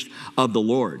used of the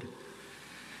Lord.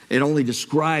 It only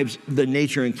describes the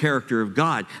nature and character of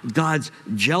God. God's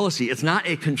jealousy, it's not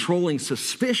a controlling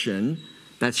suspicion.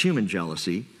 That's human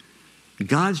jealousy.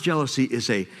 God's jealousy is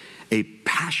a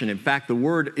passion. In fact, the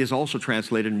word is also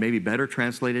translated, maybe better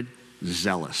translated,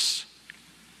 zealous.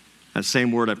 That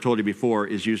same word I've told you before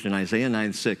is used in Isaiah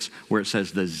 9:6, where it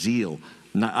says the zeal.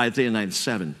 Isaiah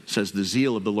 9:7 says the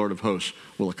zeal of the Lord of hosts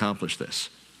will accomplish this.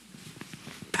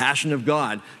 Passion of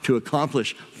God to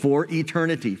accomplish for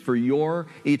eternity, for your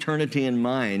eternity and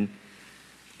mine,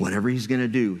 whatever he's going to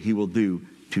do, he will do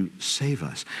to save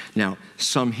us. Now,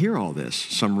 some hear all this,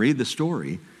 some read the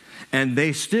story, and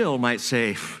they still might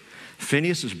say,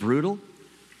 Phinehas is brutal,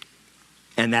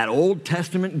 and that Old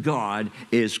Testament God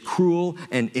is cruel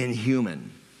and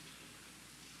inhuman.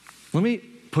 Let me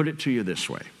put it to you this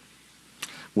way.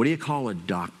 What do you call a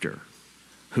doctor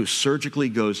who surgically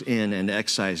goes in and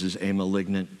excises a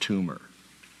malignant tumor?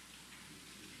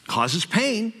 Causes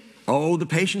pain. Oh, the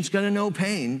patient's going to know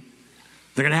pain.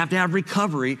 They're going to have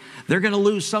recovery. They're going to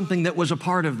lose something that was a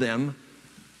part of them.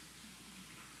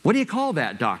 What do you call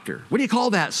that doctor? What do you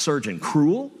call that surgeon?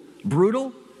 Cruel?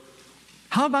 Brutal?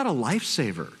 How about a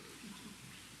lifesaver?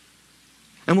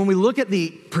 And when we look at the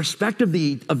perspective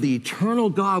of the eternal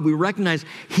God, we recognize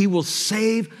he will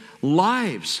save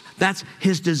lives. That's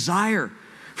his desire.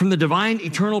 From the divine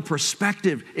eternal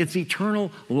perspective, it's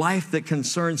eternal life that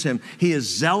concerns him. He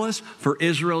is zealous for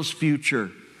Israel's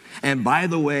future. And by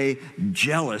the way,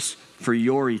 jealous for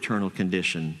your eternal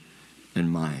condition and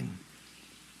mine.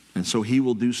 And so he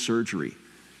will do surgery,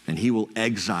 and he will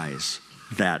excise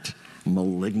that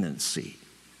malignancy.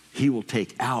 He will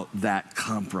take out that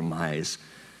compromise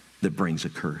that brings a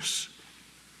curse.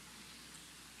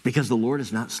 Because the Lord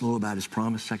is not slow about his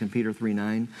promise, 2 Peter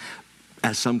 3:9.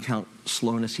 As some count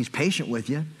slowness, he's patient with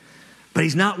you. But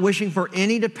he's not wishing for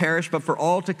any to perish, but for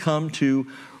all to come to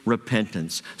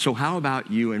repentance. So how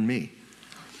about you and me?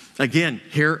 Again,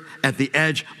 here at the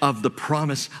edge of the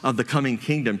promise of the coming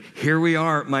kingdom, here we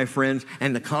are, my friends,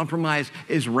 and the compromise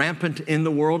is rampant in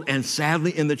the world and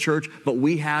sadly in the church, but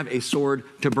we have a sword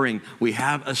to bring. We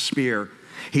have a spear.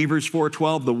 Hebrews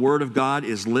 4:12, the word of God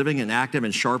is living and active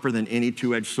and sharper than any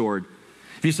two-edged sword.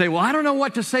 If you say, well, I don't know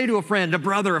what to say to a friend, a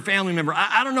brother, a family member,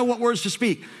 I don't know what words to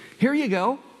speak. Here you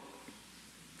go.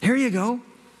 Here you go.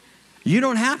 You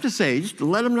don't have to say, just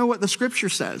let them know what the Scripture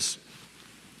says.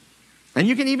 And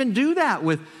you can even do that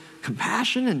with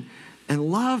compassion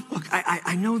and love. Look,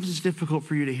 I know this is difficult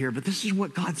for you to hear, but this is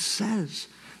what God says.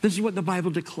 This is what the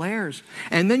Bible declares.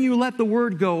 And then you let the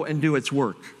Word go and do its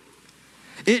work.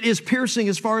 It is piercing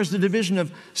as far as the division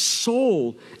of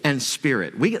soul and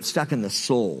spirit. We get stuck in the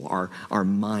soul. Our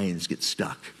minds get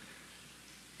stuck.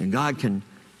 And God can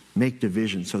make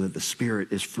division so that the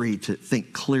spirit is free to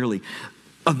think clearly.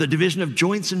 Of the division of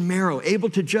joints and marrow, able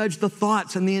to judge the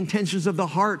thoughts and the intentions of the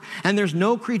heart. And there's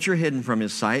no creature hidden from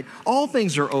his sight. All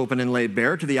things are open and laid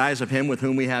bare to the eyes of him with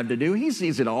whom we have to do. He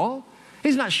sees it all.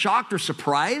 He's not shocked or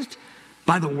surprised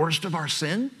by the worst of our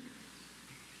sin.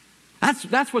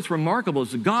 That's what's remarkable,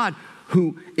 is that God,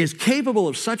 who is capable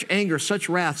of such anger, such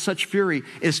wrath, such fury,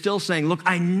 is still saying, look,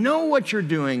 I know what you're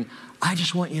doing. I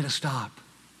just want you to stop.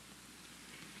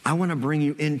 I want to bring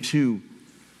you into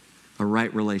a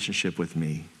right relationship with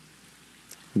me.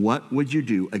 What would you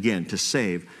do, again, to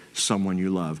save someone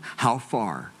you love? How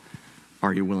far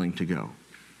are you willing to go?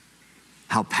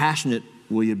 How passionate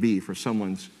will you be for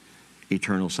someone's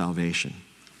eternal salvation?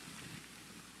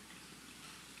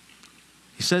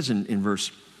 He says in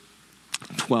verse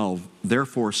 12,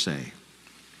 therefore say.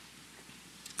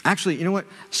 Actually, you know what?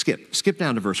 Skip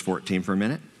down to verse 14 for a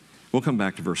minute. We'll come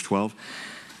back to verse 12.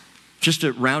 Just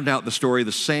to round out the story,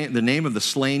 the name of the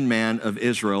slain man of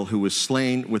Israel who was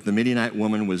slain with the Midianite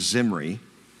woman was Zimri.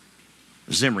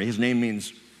 Zimri, his name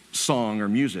means song or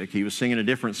music. He was singing a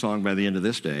different song by the end of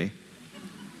this day.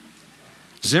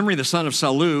 Zimri, the son of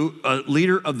Salu, a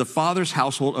leader of the father's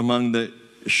household among the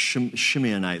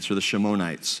Shimeonites or the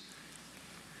Shemonites.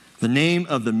 The name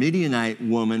of the Midianite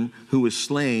woman who was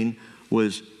slain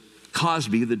was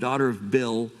Cosby, the daughter of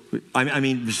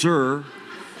Zur.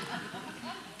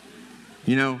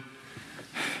 You know,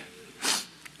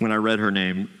 when I read her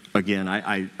name, again,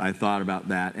 I thought about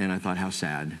that, and I thought, how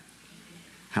sad.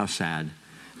 How sad.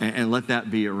 And let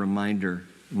that be a reminder.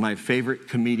 My favorite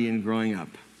comedian growing up,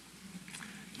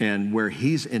 and where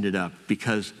he's ended up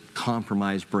because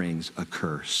compromise brings a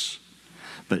curse.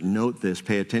 But note this,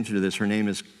 pay attention to this. Her name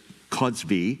is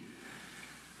Cosby,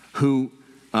 who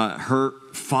her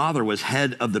father was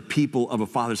head of the people of a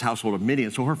father's household of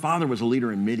Midian. So her father was a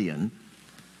leader in Midian.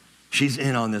 She's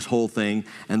in on this whole thing.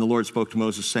 And the Lord spoke to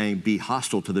Moses saying, be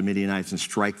hostile to the Midianites and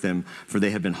strike them, for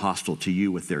they have been hostile to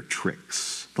you with their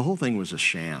tricks. The whole thing was a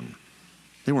sham.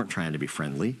 They weren't trying to be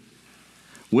friendly.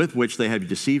 With which they have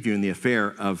deceived you in the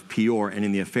affair of Peor and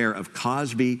in the affair of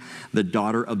Cosby, the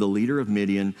daughter of the leader of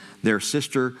Midian, their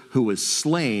sister who was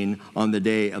slain on the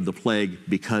day of the plague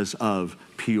because of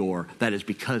Peor. That is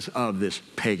because of this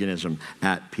paganism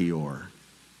at Peor.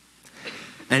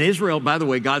 And Israel, by the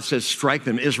way, God says strike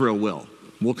them, Israel will.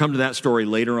 We'll come to that story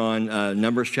later on,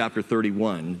 Numbers chapter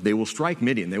 31. They will strike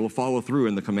Midian. They will follow through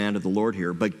in the command of the Lord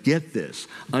here. But get this,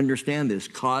 understand this,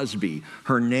 Cosby,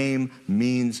 her name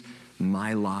means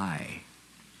my lie,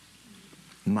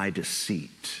 my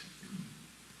deceit.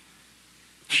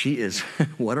 She is,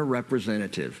 what a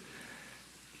representative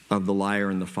of the liar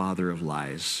and the father of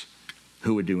lies,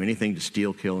 who would do anything to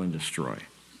steal, kill, and destroy.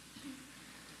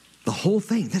 The whole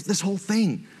thing, this whole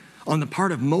thing on the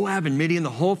part of Moab and Midian,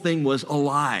 the whole thing was a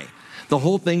lie. The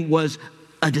whole thing was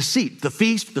a deceit. The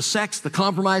feast, the sex, the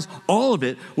compromise, all of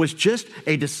it was just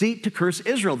a deceit to curse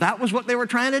Israel. That was what they were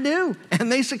trying to do,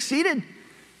 and they succeeded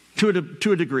to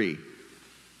a degree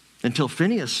until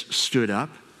Phinehas stood up.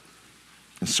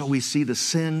 And so we see the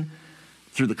sin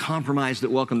through the compromise that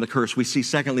welcomed the curse. We see,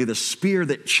 secondly, the spear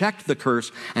that checked the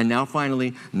curse. And now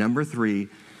finally, number 3,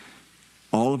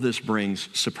 all of this brings,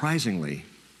 surprisingly,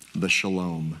 the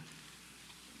shalom.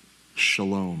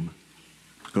 Shalom.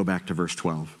 Go back to verse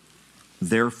 12.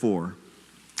 Therefore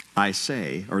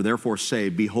say,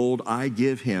 behold, I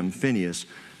give him, Phinehas,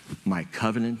 my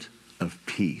covenant of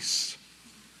peace.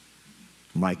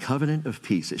 My covenant of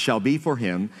peace. It shall be for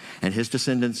him and his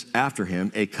descendants after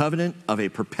him a covenant of a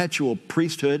perpetual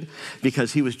priesthood,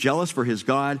 because he was jealous for his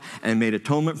God and made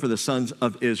atonement for the sons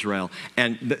of Israel.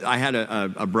 And I had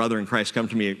a brother in Christ come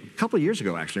to me a couple of years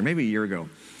ago, actually, or maybe a year ago.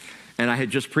 And I had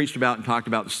just preached about and talked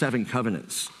about the 7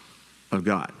 covenants of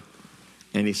God.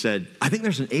 And he said, I think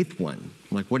there's an 8th one.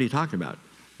 I'm like, what are you talking about?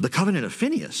 The covenant of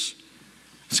Phinehas.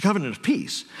 It's a covenant of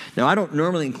peace. Now, I don't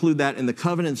normally include that in the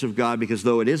covenants of God because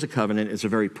though it is a covenant, it's a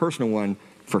very personal one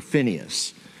for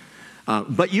Phinehas.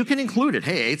 But you can include it.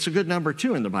 Hey, 8's a good number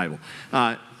too in the Bible.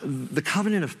 The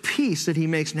covenant of peace that he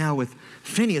makes now with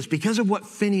Phinehas because of what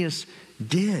Phinehas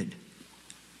did.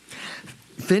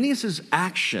 Phinehas'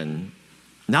 action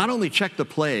not only checked the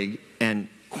plague and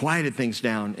quieted things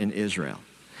down in Israel,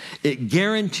 it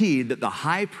guaranteed that the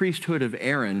high priesthood of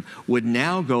Aaron would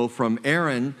now go from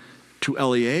Aaron to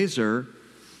Eleazar,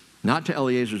 not to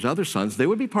Eleazar's other sons. They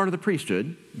would be part of the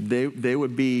priesthood. They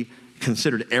would be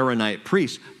considered Aaronite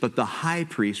priests, but the high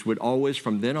priest would always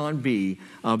from then on be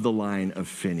of the line of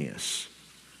Phinehas.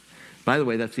 By the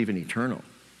way, that's even eternal.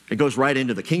 It goes right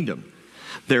into the kingdom.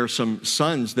 There are some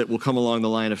sons that will come along the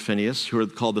line of Phinehas who are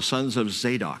called the sons of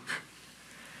Zadok.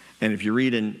 And if you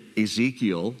read in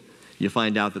Ezekiel, you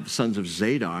find out that the sons of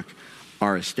Zadok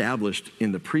are established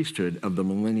in the priesthood of the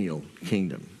millennial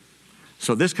kingdom.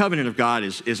 So this covenant of God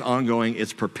is ongoing,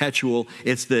 it's perpetual,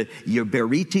 it's the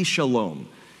Yeberiti Shalom.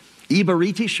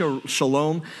 Yeberiti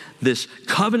Shalom, this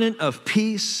covenant of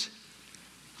peace.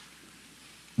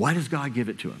 Why does God give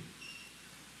it to him?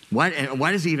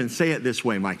 Why does he even say it this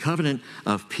way? My covenant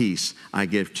of peace I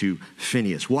give to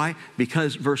Phinehas. Why?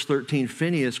 Because verse 13,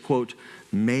 Phinehas, quote,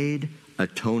 made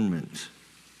atonement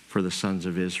for the sons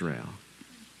of Israel.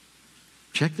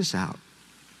 Check this out.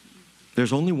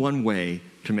 There's only one way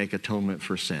to make atonement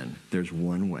for sin. There's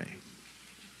one way.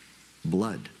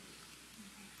 Blood.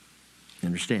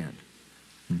 Understand?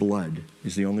 Blood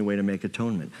is the only way to make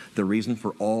atonement. The reason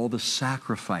for all the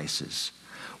sacrifices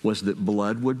was that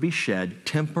blood would be shed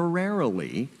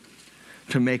temporarily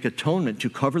to make atonement, to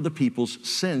cover the people's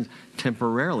sins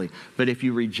temporarily. But if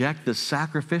you reject the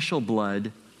sacrificial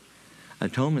blood,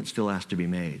 atonement still has to be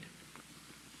made.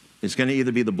 It's going to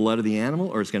either be the blood of the animal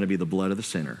or it's going to be the blood of the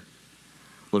sinner.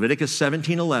 Leviticus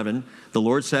 17:11, the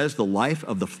Lord says, the life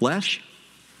of the flesh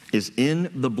is in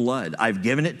the blood. I've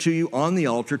given it to you on the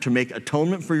altar to make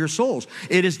atonement for your souls.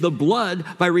 It is the blood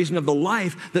by reason of the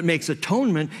life that makes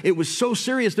atonement. It was so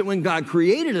serious that when God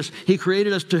created us, he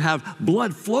created us to have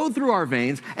blood flow through our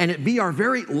veins and it be our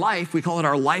very life. We call it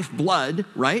our life blood,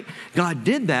 right? God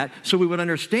did that so we would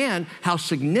understand how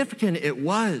significant it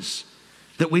was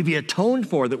that we be atoned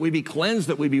for, that we be cleansed,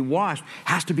 that we be washed. It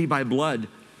has to be by blood.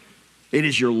 It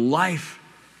is your life,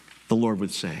 the Lord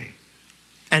would say.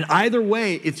 And either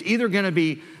way, it's either going to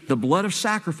be the blood of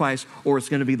sacrifice or it's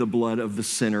going to be the blood of the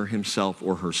sinner himself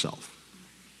or herself.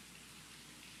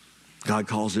 God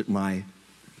calls it my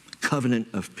covenant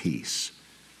of peace.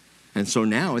 And so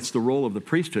now it's the role of the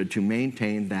priesthood to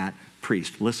maintain that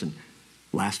priest. Listen,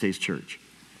 Last Days Church,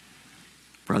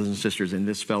 brothers and sisters, in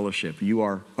this fellowship, you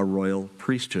are a royal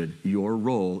priesthood. Your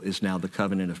role is now the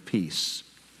covenant of peace.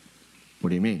 What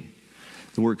do you mean?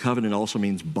 The word covenant also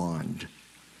means bond.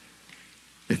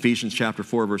 Ephesians chapter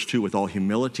 4, verse 2, with all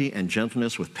humility and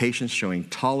gentleness, with patience, showing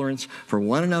tolerance for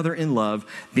one another in love,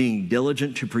 being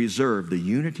diligent to preserve the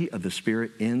unity of the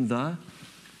Spirit in the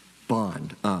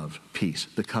bond of peace,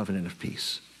 the covenant of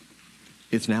peace.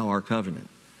 It's now our covenant.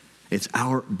 It's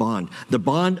our bond. The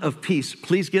bond of peace,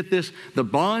 please get this, the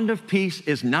bond of peace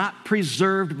is not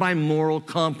preserved by moral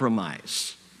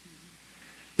compromise.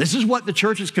 This is what the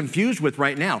church is confused with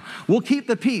right now. We'll keep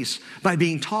the peace by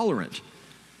being tolerant.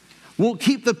 We'll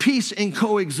keep the peace in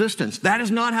coexistence. That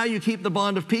is not how you keep the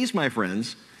bond of peace, my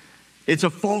friends. It's a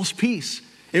false peace.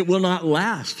 It will not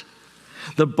last.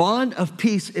 The bond of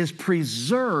peace is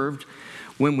preserved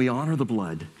when we honor the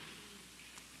blood.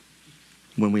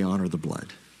 When we honor the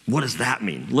blood. What does that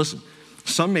mean? Listen,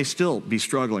 some may still be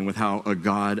struggling with how a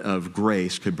God of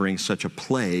grace could bring such a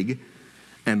plague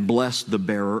and bless the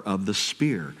bearer of the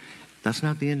spear. That's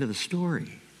not the end of the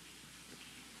story.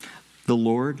 The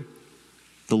Lord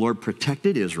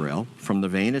protected Israel from the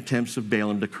vain attempts of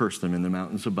Balaam to curse them in the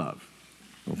mountains above.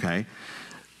 Okay?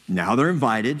 Now they're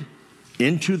invited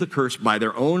into the curse by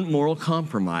their own moral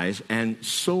compromise, and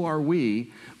so are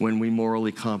we when we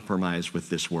morally compromise with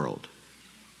this world.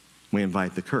 We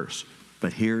invite the curse.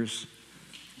 But here's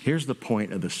the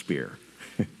point of the spear.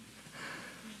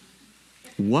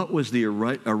 What was the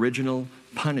original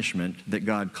punishment that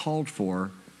God called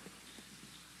for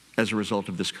as a result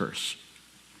of this curse?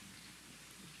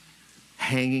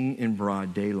 Hanging in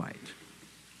broad daylight.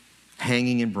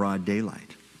 Hanging in broad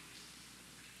daylight.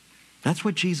 That's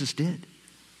what Jesus did.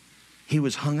 He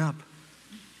was hung up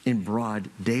in broad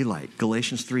daylight.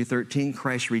 Galatians 3:13,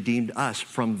 Christ redeemed us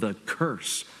from the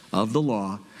curse of the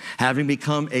law, having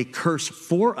become a curse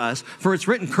for us. For it's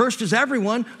written, cursed is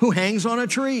everyone who hangs on a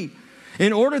tree.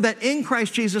 In order that in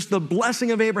Christ Jesus the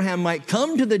blessing of Abraham might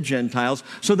come to the Gentiles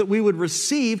so that we would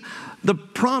receive the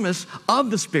promise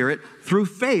of the Spirit through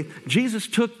faith. Jesus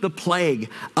took the plague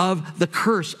of the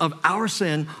curse of our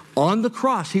sin on the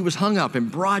cross. He was hung up in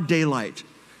broad daylight.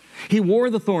 He wore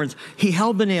the thorns. He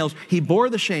held the nails. He bore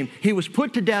the shame. He was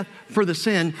put to death for the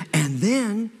sin. And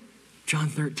then, John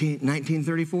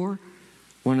 19:34,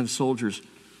 one of the soldiers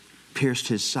pierced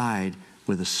his side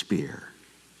with a spear.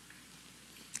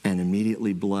 And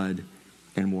immediately blood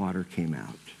and water came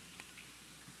out.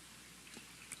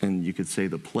 And you could say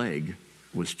the plague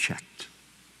was checked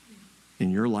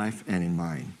in your life and in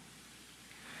mine.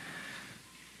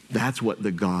 That's what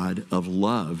the God of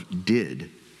love did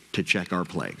to check our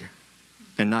plague.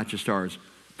 And not just ours,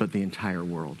 but the entire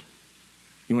world.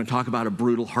 You want to talk about a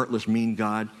brutal, heartless, mean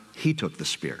God? He took the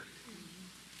spear.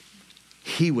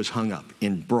 He was hung up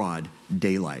in broad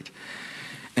daylight.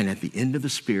 And at the end of the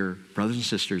spear, brothers and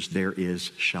sisters, there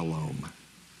is shalom.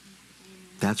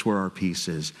 That's where our peace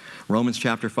is. Romans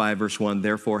chapter 5, verse 1,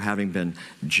 therefore, having been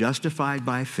justified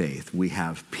by faith, we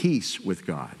have peace with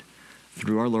God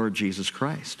through our Lord Jesus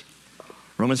Christ.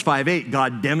 Romans 5:8,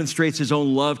 God demonstrates his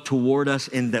own love toward us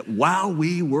in that while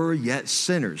we were yet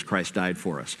sinners, Christ died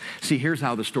for us. See, here's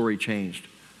how the story changed.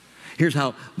 Here's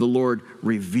how the Lord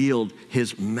revealed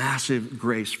his massive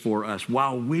grace for us.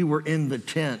 While we were in the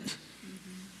tent,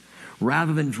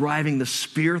 rather than driving the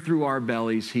spear through our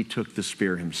bellies, he took the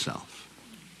spear himself.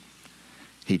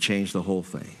 He changed the whole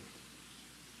thing.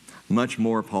 Much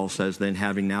more, Paul says, than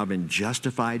having now been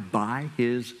justified by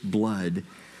his blood,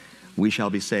 we shall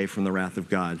be saved from the wrath of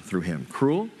God through him.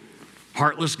 Cruel?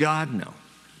 Heartless God? No.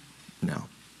 No.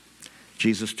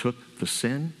 Jesus took the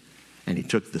sin and he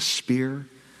took the spear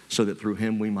so that through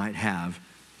him we might have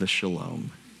the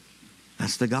shalom.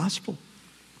 That's the gospel.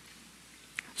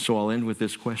 So I'll end with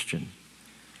this question.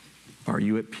 Are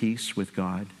you at peace with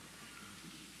God?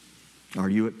 Are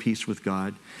you at peace with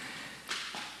God?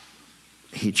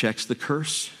 He checks the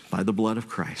curse by the blood of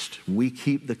Christ. We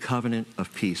keep the covenant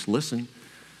of peace. Listen,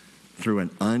 through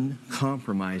an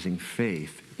uncompromising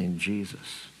faith in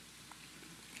Jesus.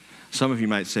 Some of you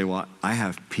might say, well, I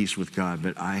have peace with God,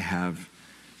 but I have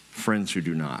friends who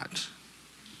do not.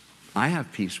 I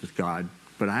have peace with God,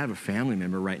 but I have a family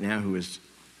member right now who is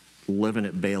living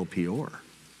at Baal Peor.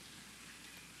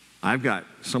 I've got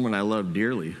someone I love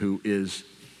dearly who is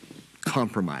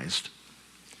compromised.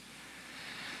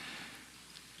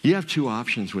 You have two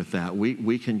options with that.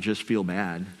 We can just feel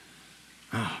bad.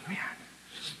 Oh, man,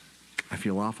 I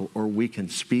feel awful. Or we can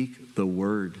speak the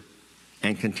word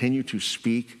and continue to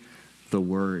speak the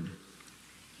word.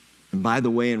 And by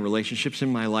the way, in relationships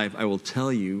in my life, I will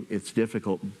tell you it's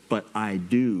difficult, but I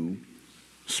do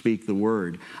speak the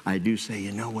word. I do say,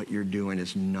 you know what you're doing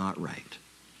is not right.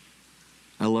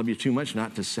 I love you too much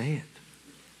not to say it.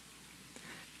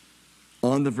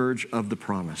 On the verge of the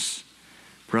promise,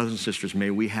 brothers and sisters,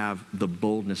 may we have the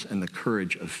boldness and the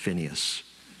courage of Phineas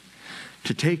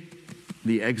to take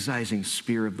the excising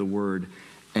spear of the word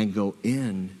and go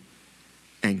in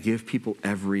and give people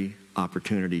every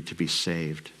opportunity to be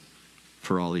saved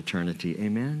for all eternity.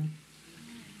 Amen?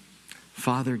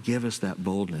 Father, give us that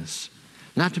boldness.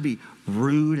 Not to be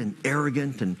rude and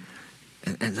arrogant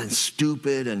and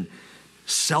stupid and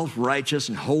self-righteous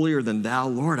and holier than thou.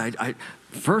 Lord, I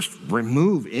first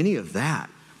remove any of that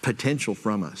potential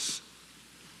from us.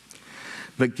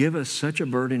 But give us such a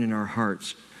burden in our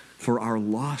hearts for our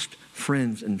lost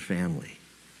friends and family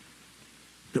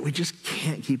that we just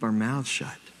can't keep our mouths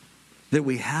shut. That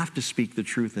we have to speak the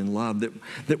truth in love.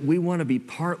 That we want to be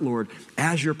part, Lord,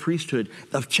 as your priesthood,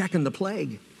 of checking the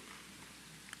plague.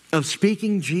 Of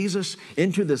speaking Jesus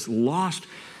into this lost,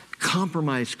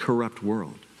 compromised, corrupt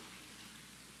world.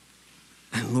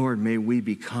 And Lord, may we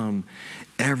become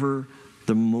ever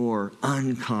the more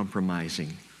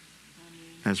uncompromising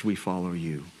as we follow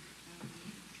you.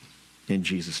 In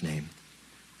Jesus' name,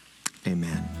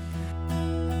 amen.